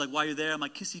 25. The judge is like, why are you there? I'm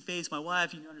like, kissy face, my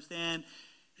wife, you understand.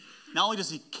 Not only does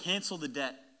he cancel the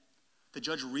debt, the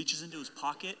judge reaches into his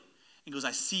pocket and goes,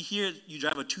 I see here you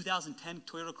drive a 2010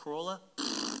 Toyota Corolla.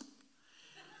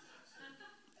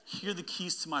 Here are the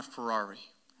keys to my Ferrari.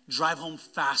 Drive home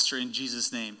faster in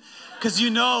Jesus' name. Because she's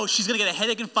going to get a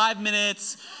headache in 5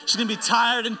 minutes. She's going to be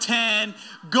tired in 10.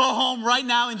 Go home right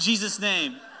now in Jesus'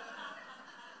 name.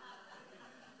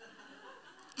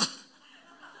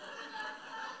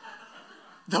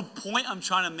 The point I'm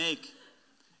trying to make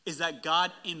is that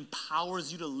God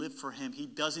empowers you to live for him. He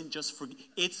doesn't just forgive.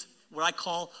 It's what I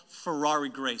call Ferrari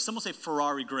grace. Someone say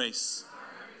Ferrari grace.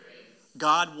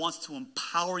 God wants to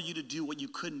empower you to do what you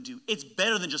couldn't do. It's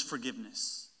better than just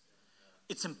forgiveness.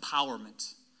 It's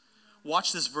empowerment.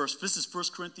 Watch this verse. This is 1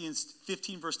 Corinthians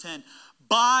 15, verse 10.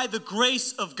 By the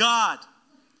grace of God.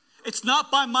 It's not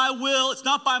by my will. It's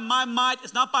not by my might.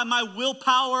 It's not by my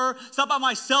willpower. It's not by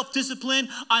my self-discipline.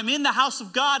 I'm in the house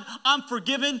of God. I'm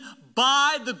forgiven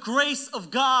by the grace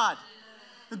of God.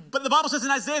 But the Bible says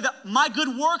in Isaiah that my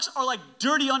good works are like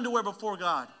dirty underwear before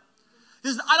God.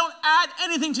 This is, I don't add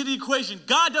anything to the equation.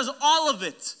 God does all of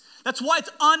it. That's why it's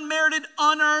unmerited,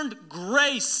 unearned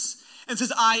grace. And it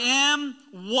says, I am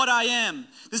what I am.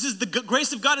 This is the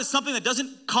grace of God is something that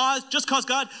doesn't just cause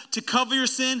God to cover your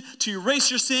sin, to erase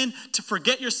your sin, to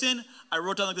forget your sin. I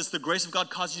wrote down like this, the grace of God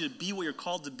causes you to be what you're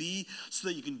called to be so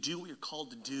that you can do what you're called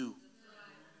to do.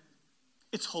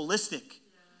 It's holistic.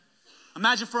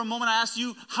 Imagine for a moment I asked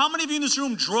you, how many of you in this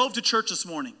room drove to church this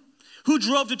morning? Who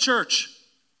drove to church?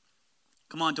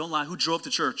 Come on, don't lie. Who drove to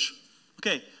church?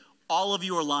 Okay, all of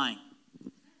you are lying.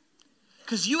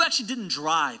 Because you actually didn't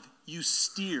drive, you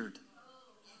steered.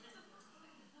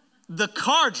 The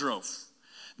car drove.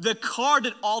 The car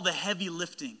did all the heavy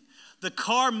lifting. The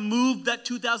car moved that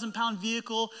 2,000-pound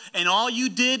vehicle, and all you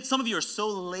did, some of you are so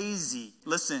lazy.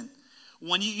 Listen,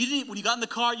 when you got in the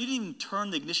car, you didn't even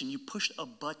turn the ignition. You pushed a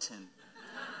button.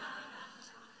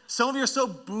 Some of you are so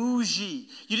bougie.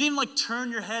 You didn't even turn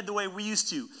your head the way we used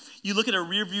to. You look at a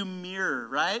rearview mirror,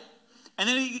 right? And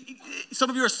then some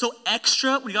of you are so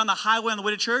extra. When you got on the highway on the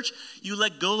way to church, you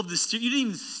let go of the steer. You didn't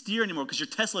even steer anymore because your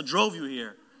Tesla drove you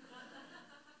here.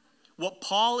 What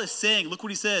Paul is saying, look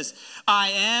what he says. I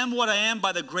am what I am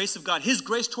by the grace of God. His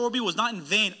grace toward me was not in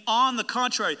vain. On the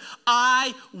contrary,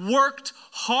 I worked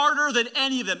harder than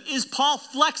any of them. Is Paul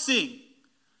flexing?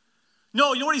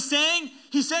 No, you know what he's saying?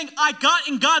 He's saying, I got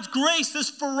in God's grace, this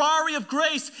Ferrari of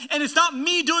grace, and it's not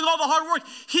me doing all the hard work.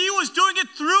 He was doing it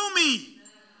through me.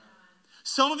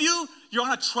 Some of you, you're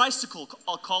on a tricycle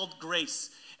called grace,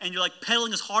 and you're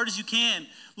pedaling as hard as you can,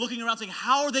 looking around saying,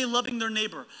 how are they loving their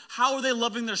neighbor? How are they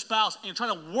loving their spouse? And you're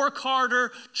trying to work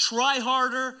harder, try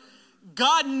harder.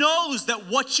 God knows that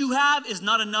what you have is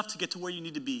not enough to get to where you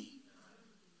need to be.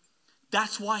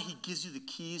 That's why he gives you the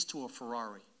keys to a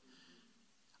Ferrari.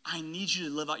 I need you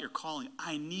to live out your calling.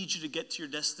 I need you to get to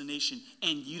your destination,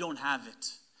 and you don't have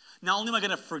it. Not only am I going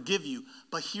to forgive you,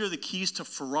 but here are the keys to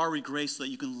Ferrari grace so that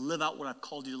you can live out what I've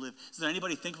called you to live. Is there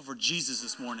anybody thankful for Jesus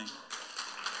this morning?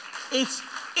 It's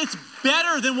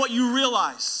better than what you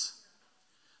realize.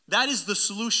 That is the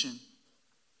solution.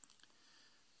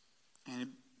 And it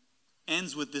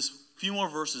ends with this few more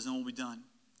verses, and we'll be done.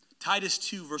 Titus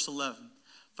 2, verse 11.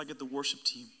 If I get the worship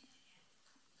team,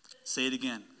 say it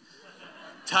again.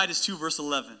 Titus 2, verse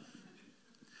 11.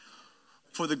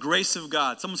 For the grace of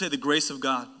God, someone say the grace of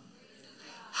God,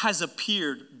 has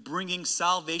appeared, bringing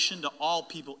salvation to all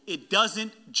people. It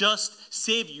doesn't just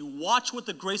save you. Watch what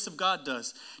the grace of God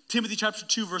does. Timothy chapter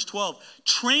 2, verse 12.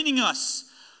 Training us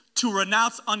to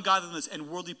renounce ungodliness and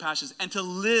worldly passions and to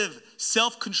live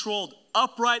self-controlled,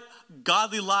 upright,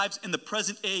 godly lives in the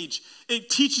present age. It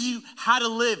teaches you how to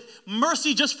live.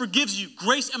 Mercy just forgives you.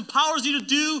 Grace empowers you to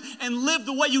do and live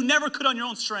the way you never could on your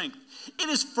own strength. It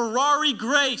is Ferrari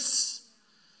grace.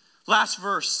 Last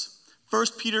verse, 1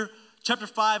 Peter chapter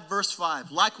 5, verse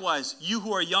 5. Likewise, you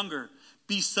who are younger,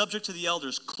 be subject to the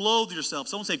elders. Clothe yourselves.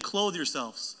 Someone say, clothe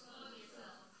yourselves.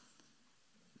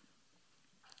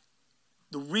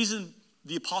 The reason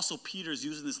the Apostle Peter is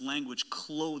using this language,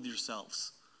 clothe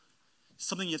yourselves, is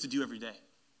something you have to do every day.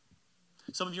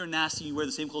 Some of you are nasty, you wear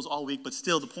the same clothes all week, but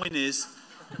still the point is,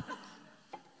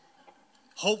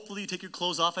 hopefully you take your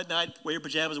clothes off at night, wear your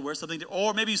pajamas and wear something,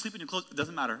 or maybe you sleep in your clothes. It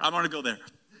doesn't matter. I don't want to go there.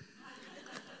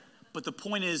 But the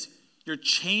point is, you're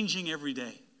changing every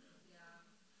day,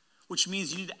 which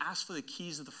means you need to ask for the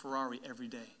keys of the Ferrari every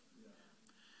day.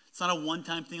 It's not a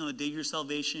one-time thing on the day of your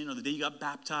salvation or the day you got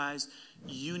baptized.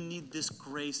 You need this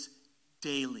grace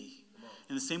daily.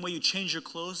 In the same way you change your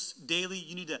clothes daily,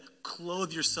 you need to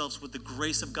clothe yourselves with the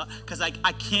grace of God. Because I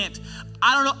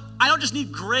don't just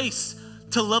need grace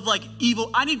to live like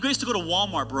evil. I need grace to go to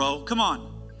Walmart, bro. Come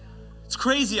on. It's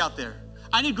crazy out there.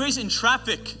 I need grace in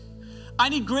traffic. I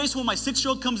need grace when my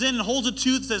 6-year-old comes in and holds a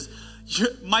tooth and says,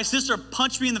 my sister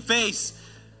punched me in the face.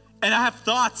 And I have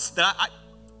thoughts that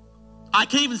I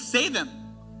can't even say them.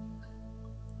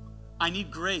 I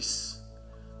need grace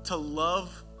to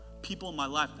love people in my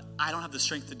life. I don't have the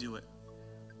strength to do it.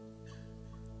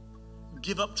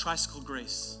 Give up tricycle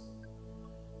grace.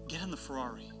 Get in the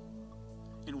Ferrari.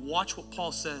 And watch what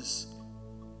Paul says.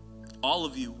 All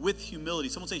of you, with humility.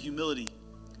 Someone say humility.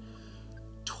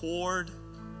 Toward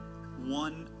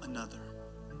one another.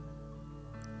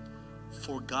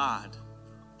 For God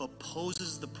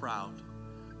opposes the proud,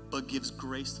 but gives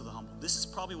grace to the humble. This is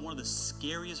probably one of the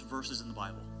scariest verses in the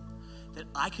Bible. That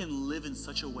I can live in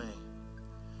such a way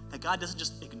that God doesn't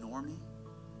just ignore me,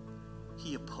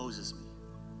 he opposes me.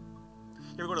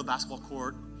 You ever go to a basketball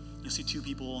court, you'll see two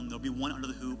people and there'll be one under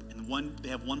the hoop and they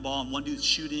have one ball and one dude's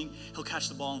shooting, he'll catch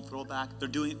the ball and throw it back. They're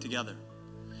doing it together.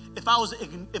 If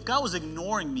God was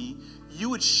ignoring me, you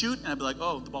would shoot and I'd be like,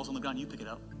 oh, the ball's on the ground, you pick it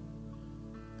up.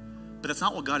 But that's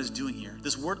not what God is doing here.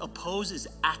 This word oppose is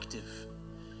active.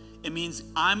 It means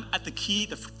I'm at the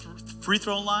free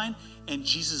throw line, and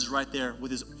Jesus is right there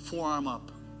with his forearm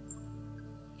up.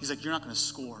 He's like, you're not going to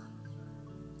score.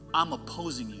 I'm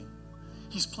opposing you.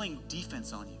 He's playing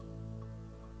defense on you.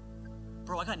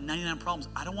 Bro, I got 99 problems.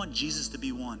 I don't want Jesus to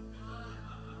be one.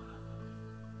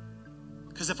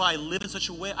 Because if I live in such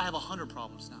a way, I have 100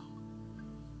 problems now.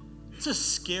 It's a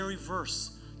scary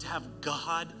verse to have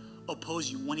God oppose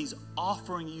you when he's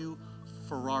offering you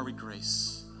Ferrari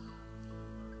grace.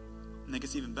 And it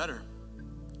gets even better.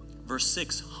 Verse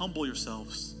 6, humble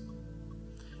yourselves,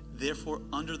 therefore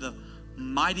under the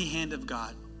mighty hand of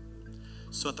God,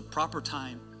 so at the proper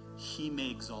time he may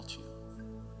exalt you.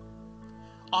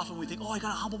 Often we think, oh, I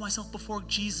gotta humble myself before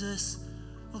Jesus.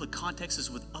 No, the context is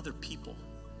with other people.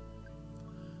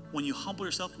 When you humble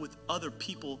yourself with other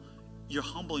people, you're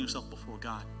humbling yourself before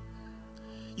God.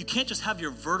 You can't just have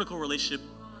your vertical relationship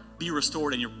be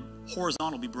restored and your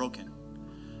horizontal be broken.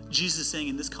 Jesus is saying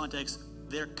in this context,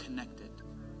 they're connected.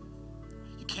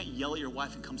 You can't yell at your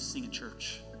wife and come sing in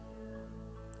church.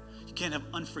 You can't have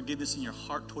unforgiveness in your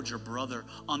heart towards your brother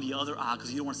on the other aisle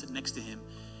because you don't want to sit next to him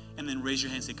and then raise your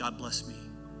hand and say, God bless me.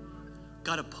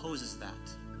 God opposes that.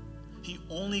 He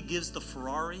only gives the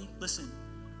Ferrari, listen,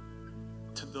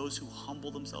 to those who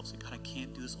humble themselves and say, God, I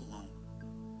can't do this alone.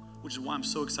 Which is why I'm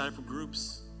so excited for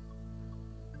groups.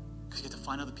 Because you get to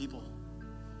find other people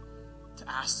to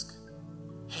ask,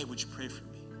 hey, would you pray for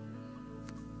me?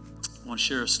 I want to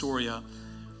share a story.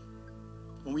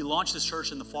 When we launched this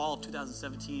church in the fall of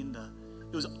 2017,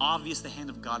 it was obvious the hand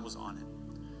of God was on it.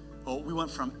 Well, we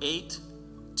went from 8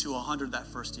 to 100 that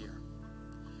first year.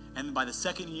 And then by the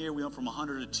second year, we went from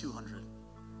 100 to 200.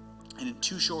 And in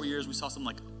 2 short years, we saw something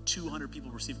like 200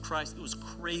 people receive Christ. It was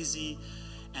crazy.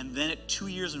 And then at 2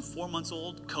 years and 4 months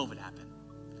old, COVID happened.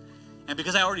 And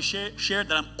because I already shared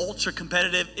that I'm ultra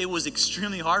competitive, it was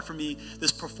extremely hard for me,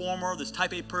 this performer, this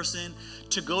type A person,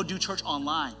 to go do church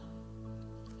online.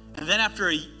 And then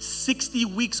after 60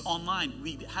 weeks online,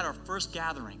 we had our first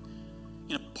gathering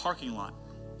in a parking lot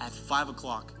at 5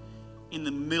 o'clock in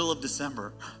the middle of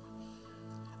December.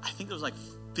 I think there was like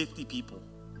 50 people.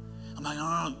 I'm like,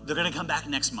 no, they're going to come back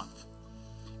next month.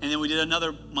 And then we did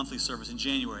another monthly service in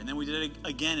January. And then we did it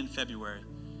again in February.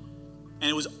 And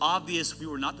it was obvious we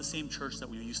were not the same church that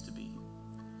we used to be.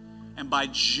 And by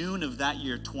June of that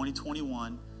year,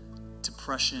 2021,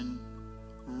 depression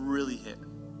really hit.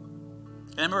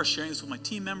 And I remember sharing this with my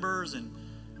team members. And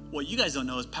what you guys don't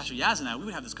know is Pastor Yaz and I, we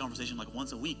would have this conversation like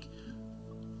once a week.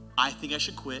 I think I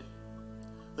should quit.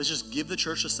 Let's just give the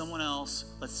church to someone else.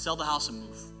 Let's sell the house and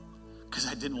move. Because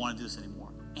I didn't want to do this anymore.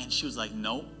 And she was like,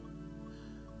 no.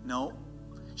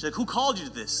 She's like, who called you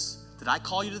to this? Did I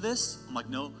call you to this? I'm like,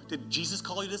 no. Did Jesus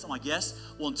call you to this? I'm like, yes.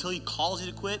 Well, until he calls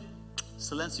you to quit,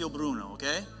 silencio Bruno,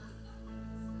 okay?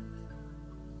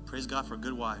 Praise God for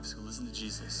good wives who listen to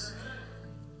Jesus.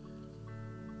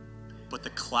 But the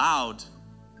cloud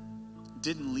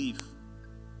didn't leave.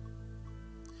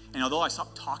 And although I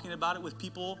stopped talking about it with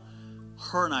people,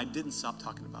 her and I didn't stop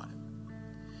talking about it.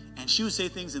 And she would say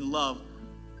things in love.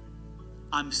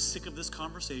 I'm sick of this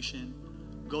conversation.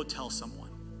 Go tell someone.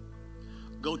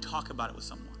 Go talk about it with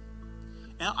someone.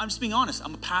 And I'm just being honest.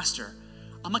 I'm a pastor.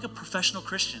 I'm like a professional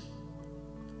Christian.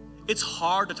 It's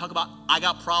hard to talk about I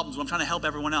got problems when I'm trying to help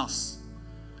everyone else.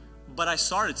 But I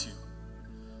started to.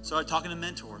 Started talking to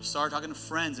mentors. Started talking to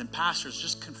friends and pastors.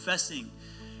 Just confessing.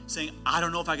 Saying, I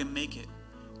don't know if I can make it.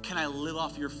 Can I live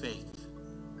off your faith?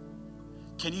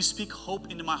 Can you speak hope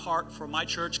into my heart for my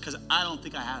church? Because I don't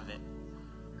think I have it.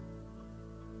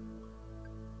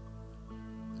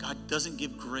 God doesn't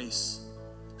give grace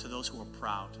to those who are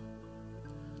proud,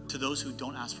 to those who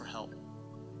don't ask for help.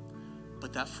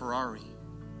 But that Ferrari,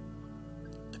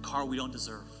 the car we don't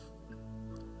deserve,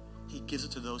 he gives it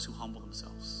to those who humble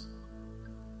themselves.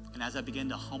 And as I began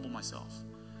to humble myself,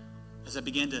 as I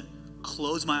began to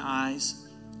close my eyes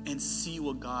and see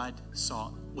what God saw,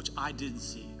 which I didn't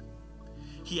see,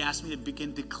 he asked me to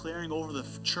begin declaring over the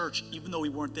church, even though we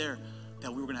weren't there,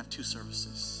 that we were going to have 2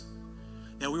 services.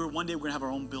 That one day we're going to have our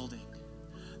own building.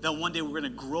 That one day we're going to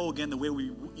grow again the way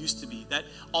we used to be. That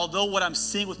although what I'm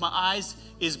seeing with my eyes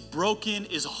is broken,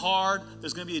 is hard,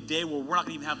 there's going to be a day where we're not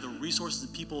going to even have the resources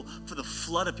and people for the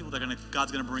flood of people that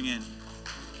God's going to bring in.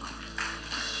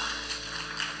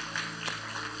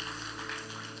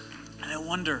 And I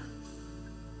wonder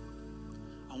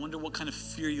what kind of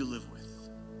fear you live with.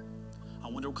 I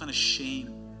wonder what kind of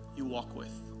shame you walk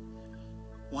with.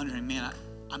 Wondering, man,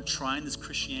 I'm trying this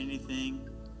Christianity thing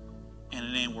and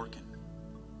it ain't working.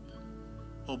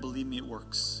 Oh, believe me, it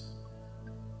works.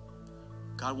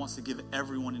 God wants to give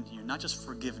everyone in here, not just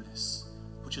forgiveness,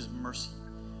 which is mercy.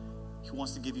 He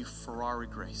wants to give you Ferrari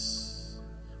grace.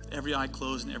 With every eye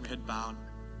closed and every head bowed.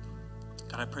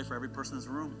 God, I pray for every person in this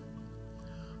room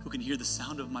who can hear the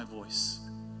sound of my voice.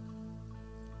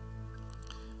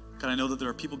 God, I know that there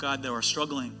are people, God, that are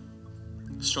struggling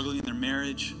in their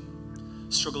marriage,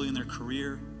 struggling in their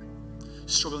career,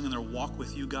 struggling in their walk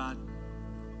with you, God,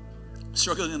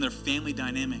 struggling in their family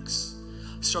dynamics,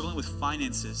 struggling with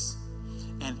finances,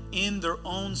 and in their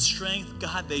own strength,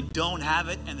 God, they don't have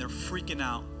it and they're freaking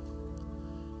out.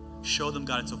 Show them,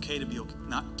 God, it's okay to be okay,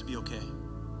 not to be okay.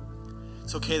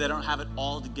 It's okay that I don't have it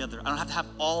all together. I don't have to have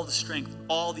all the strength,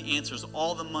 all the answers,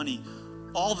 all the money,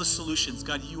 all the solutions.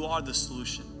 God, you are the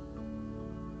solution.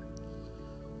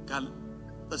 God,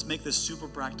 let's make this super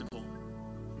practical.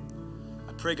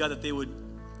 I pray, God, that they would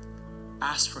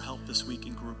ask for help this week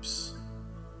in groups.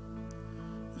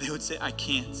 They would say, I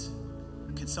can't.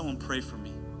 Can someone pray for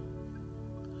me?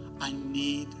 I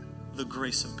need the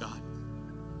grace of God.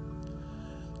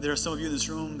 There are some of you in this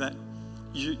room that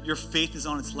your faith is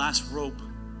on its last rope.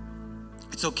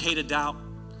 It's okay to doubt.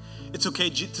 It's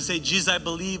okay to say, Jesus, I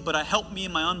believe, but help me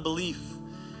in my unbelief.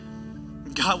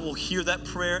 God will hear that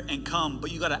prayer and come,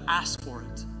 but you got to ask for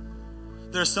it.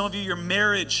 There are some of you, your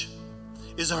marriage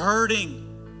is hurting,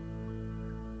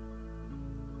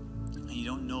 and you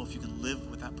don't know if you can live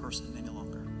with that person any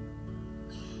longer.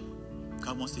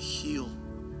 God wants to heal.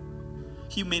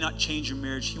 He may not change your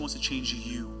marriage. He wants to change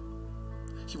you.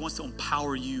 He wants to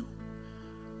empower you,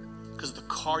 because the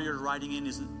car you're riding in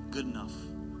isn't good enough.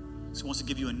 So he wants to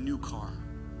give you a new car.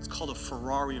 It's called a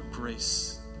Ferrari of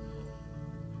grace.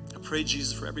 I pray,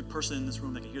 Jesus, for every person in this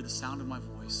room that can hear the sound of my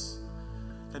voice,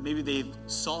 that maybe they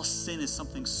saw sin as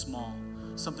something small,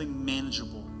 something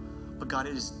manageable, but God,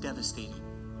 it is devastating.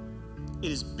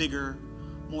 It is bigger,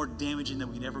 more damaging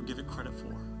than we'd ever give it credit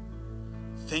for.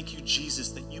 Thank you, Jesus,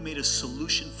 that you made a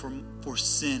solution for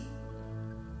sin.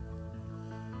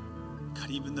 God,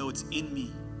 even though it's in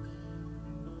me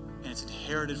and it's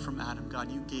inherited from Adam, God,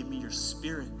 you gave me your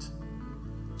Spirit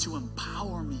to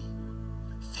empower me.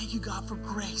 Thank you, God, for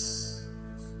grace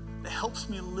that helps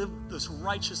me live this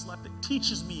righteous life, that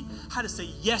teaches me how to say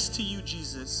yes to you,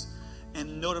 Jesus,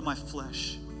 and no to my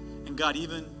flesh. And God,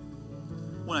 even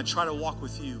when I try to walk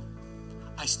with you,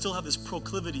 I still have this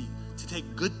proclivity to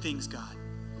take good things, God,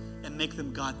 and make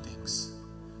them God things.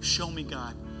 Show me,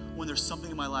 God, when there's something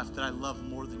in my life that I love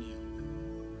more than you.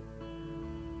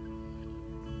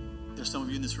 There's some of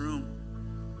you in this room,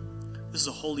 this is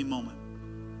a holy moment,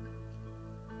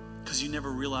 because you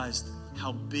never realized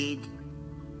how big,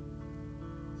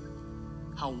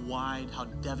 how wide, how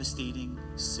devastating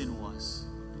sin was.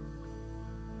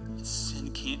 And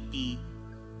sin can't be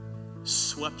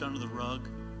swept under the rug.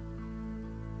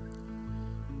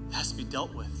 It has to be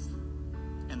dealt with.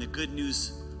 And the good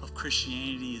news of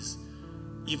Christianity is,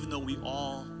 even though we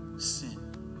all sin,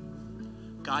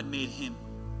 God made him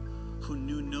who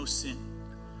knew no sin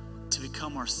to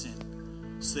become our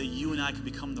sin, so that you and I can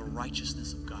become the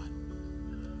righteousness of God.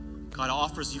 God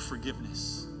offers you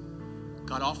forgiveness.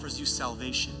 God offers you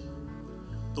salvation.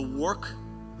 The work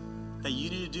that you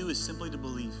need to do is simply to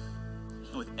believe.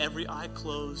 And with every eye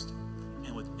closed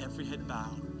and with every head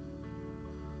bowed,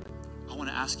 I want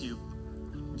to ask you,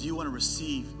 do you want to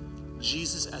receive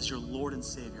Jesus as your Lord and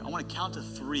Savior? I want to count to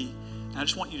 3, and I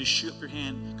just want you to shoot up your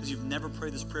hand because you've never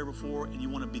prayed this prayer before and you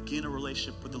want to begin a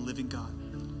relationship with the living God.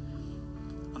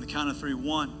 On the count of 3,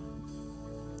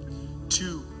 1,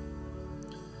 2,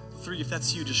 3. If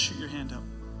that's you, just shoot your hand up.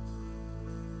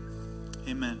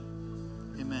 Amen.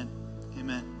 Amen.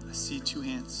 Amen. I see 2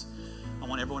 hands. I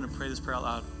want everyone to pray this prayer out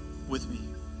loud with me.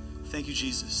 Thank you,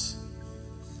 Jesus,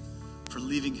 for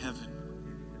leaving heaven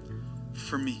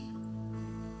for me.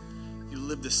 You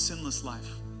lived a sinless life,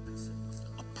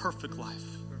 a perfect life,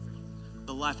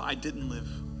 the life I didn't live.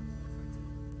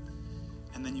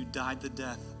 And then you died the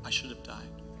death I should have died.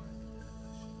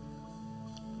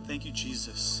 Thank you,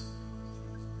 Jesus,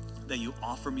 that you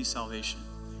offer me salvation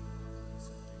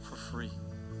for free.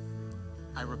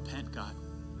 I repent, God.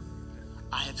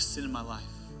 I have sin in my life,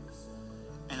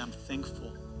 and I'm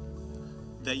thankful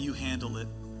that you handle it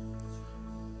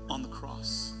on the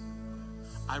cross.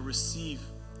 I receive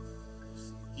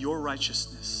your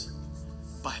righteousness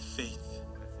by faith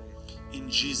in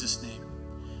Jesus' name.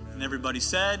 And everybody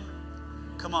said,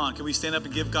 come on, can we stand up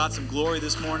and give God some glory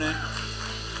this morning?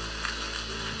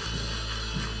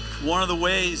 One of the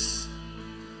ways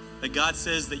that God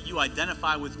says that you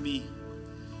identify with me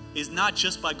is not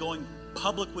just by going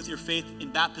public with your faith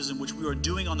in baptism, which we are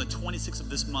doing on the 26th of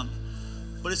this month,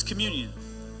 but it's communion.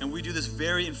 And we do this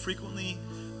very infrequently.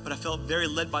 But I felt very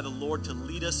led by the Lord to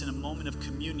lead us in a moment of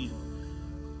communion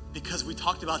because we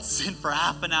talked about sin for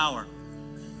half an hour.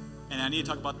 And I need to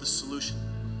talk about the solution.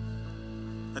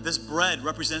 That this bread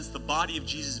represents the body of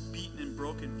Jesus beaten and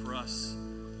broken for us.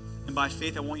 And by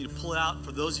faith, I want you to pull it out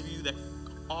for those of you that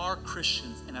are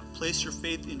Christians and have placed your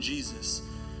faith in Jesus.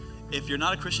 If you're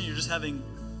not a Christian, you're just having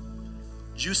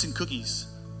juice and cookies.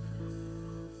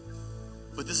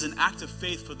 But this is an act of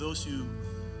faith for those who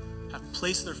have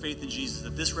placed their faith in Jesus,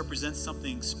 that this represents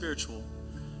something spiritual,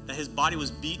 that his body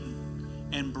was beaten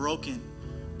and broken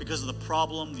because of the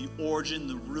problem, the origin,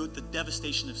 the root, the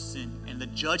devastation of sin, and the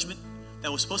judgment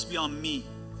that was supposed to be on me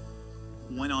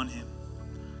went on him.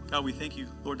 God, we thank you,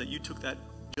 Lord, that you took that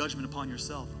judgment upon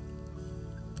yourself,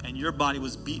 and your body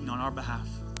was beaten on our behalf.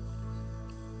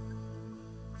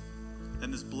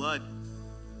 Then this blood,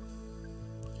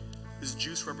 this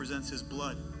juice represents his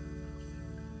blood.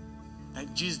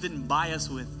 That Jesus didn't buy us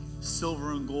with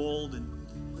silver and gold and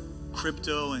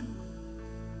crypto, and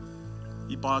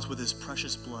he bought us with his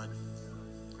precious blood.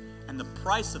 And the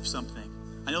price of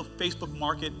something, I know Facebook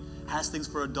Market has things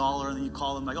for $1, and then you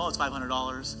call them like, oh, it's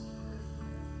 $500.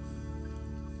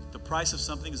 The price of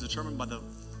something is determined by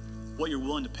what you're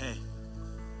willing to pay.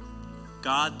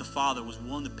 God the Father was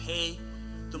willing to pay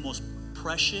the most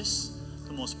precious,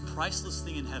 the most priceless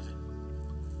thing in heaven.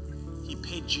 He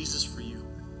paid Jesus for you.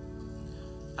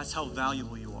 That's how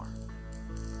valuable you are.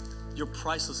 You're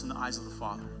priceless in the eyes of the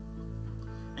Father.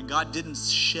 And God didn't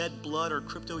shed blood or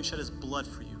crypto, he shed his blood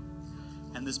for you.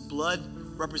 And this blood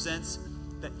represents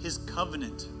that his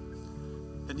covenant,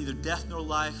 that neither death nor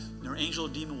life, nor angel or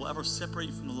demon will ever separate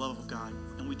you from the love of God.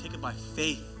 And we take it by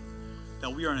faith that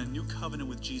we are in a new covenant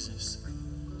with Jesus.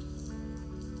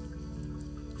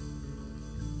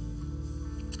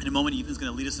 In a moment, Ethan's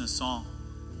going to lead us in a song.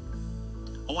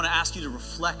 I want to ask you to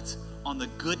reflect on the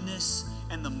goodness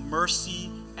and the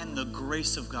mercy and the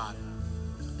grace of God.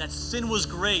 That sin was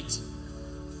great,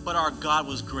 but our God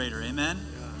was greater. Amen?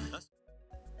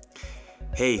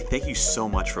 Hey, thank you so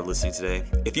much for listening today.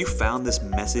 If you found this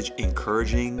message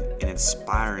encouraging and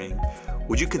inspiring,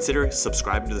 would you consider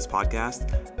subscribing to this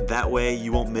podcast? That way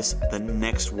you won't miss the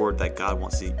next word that God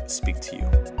wants to speak to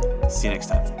you. See you next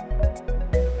time.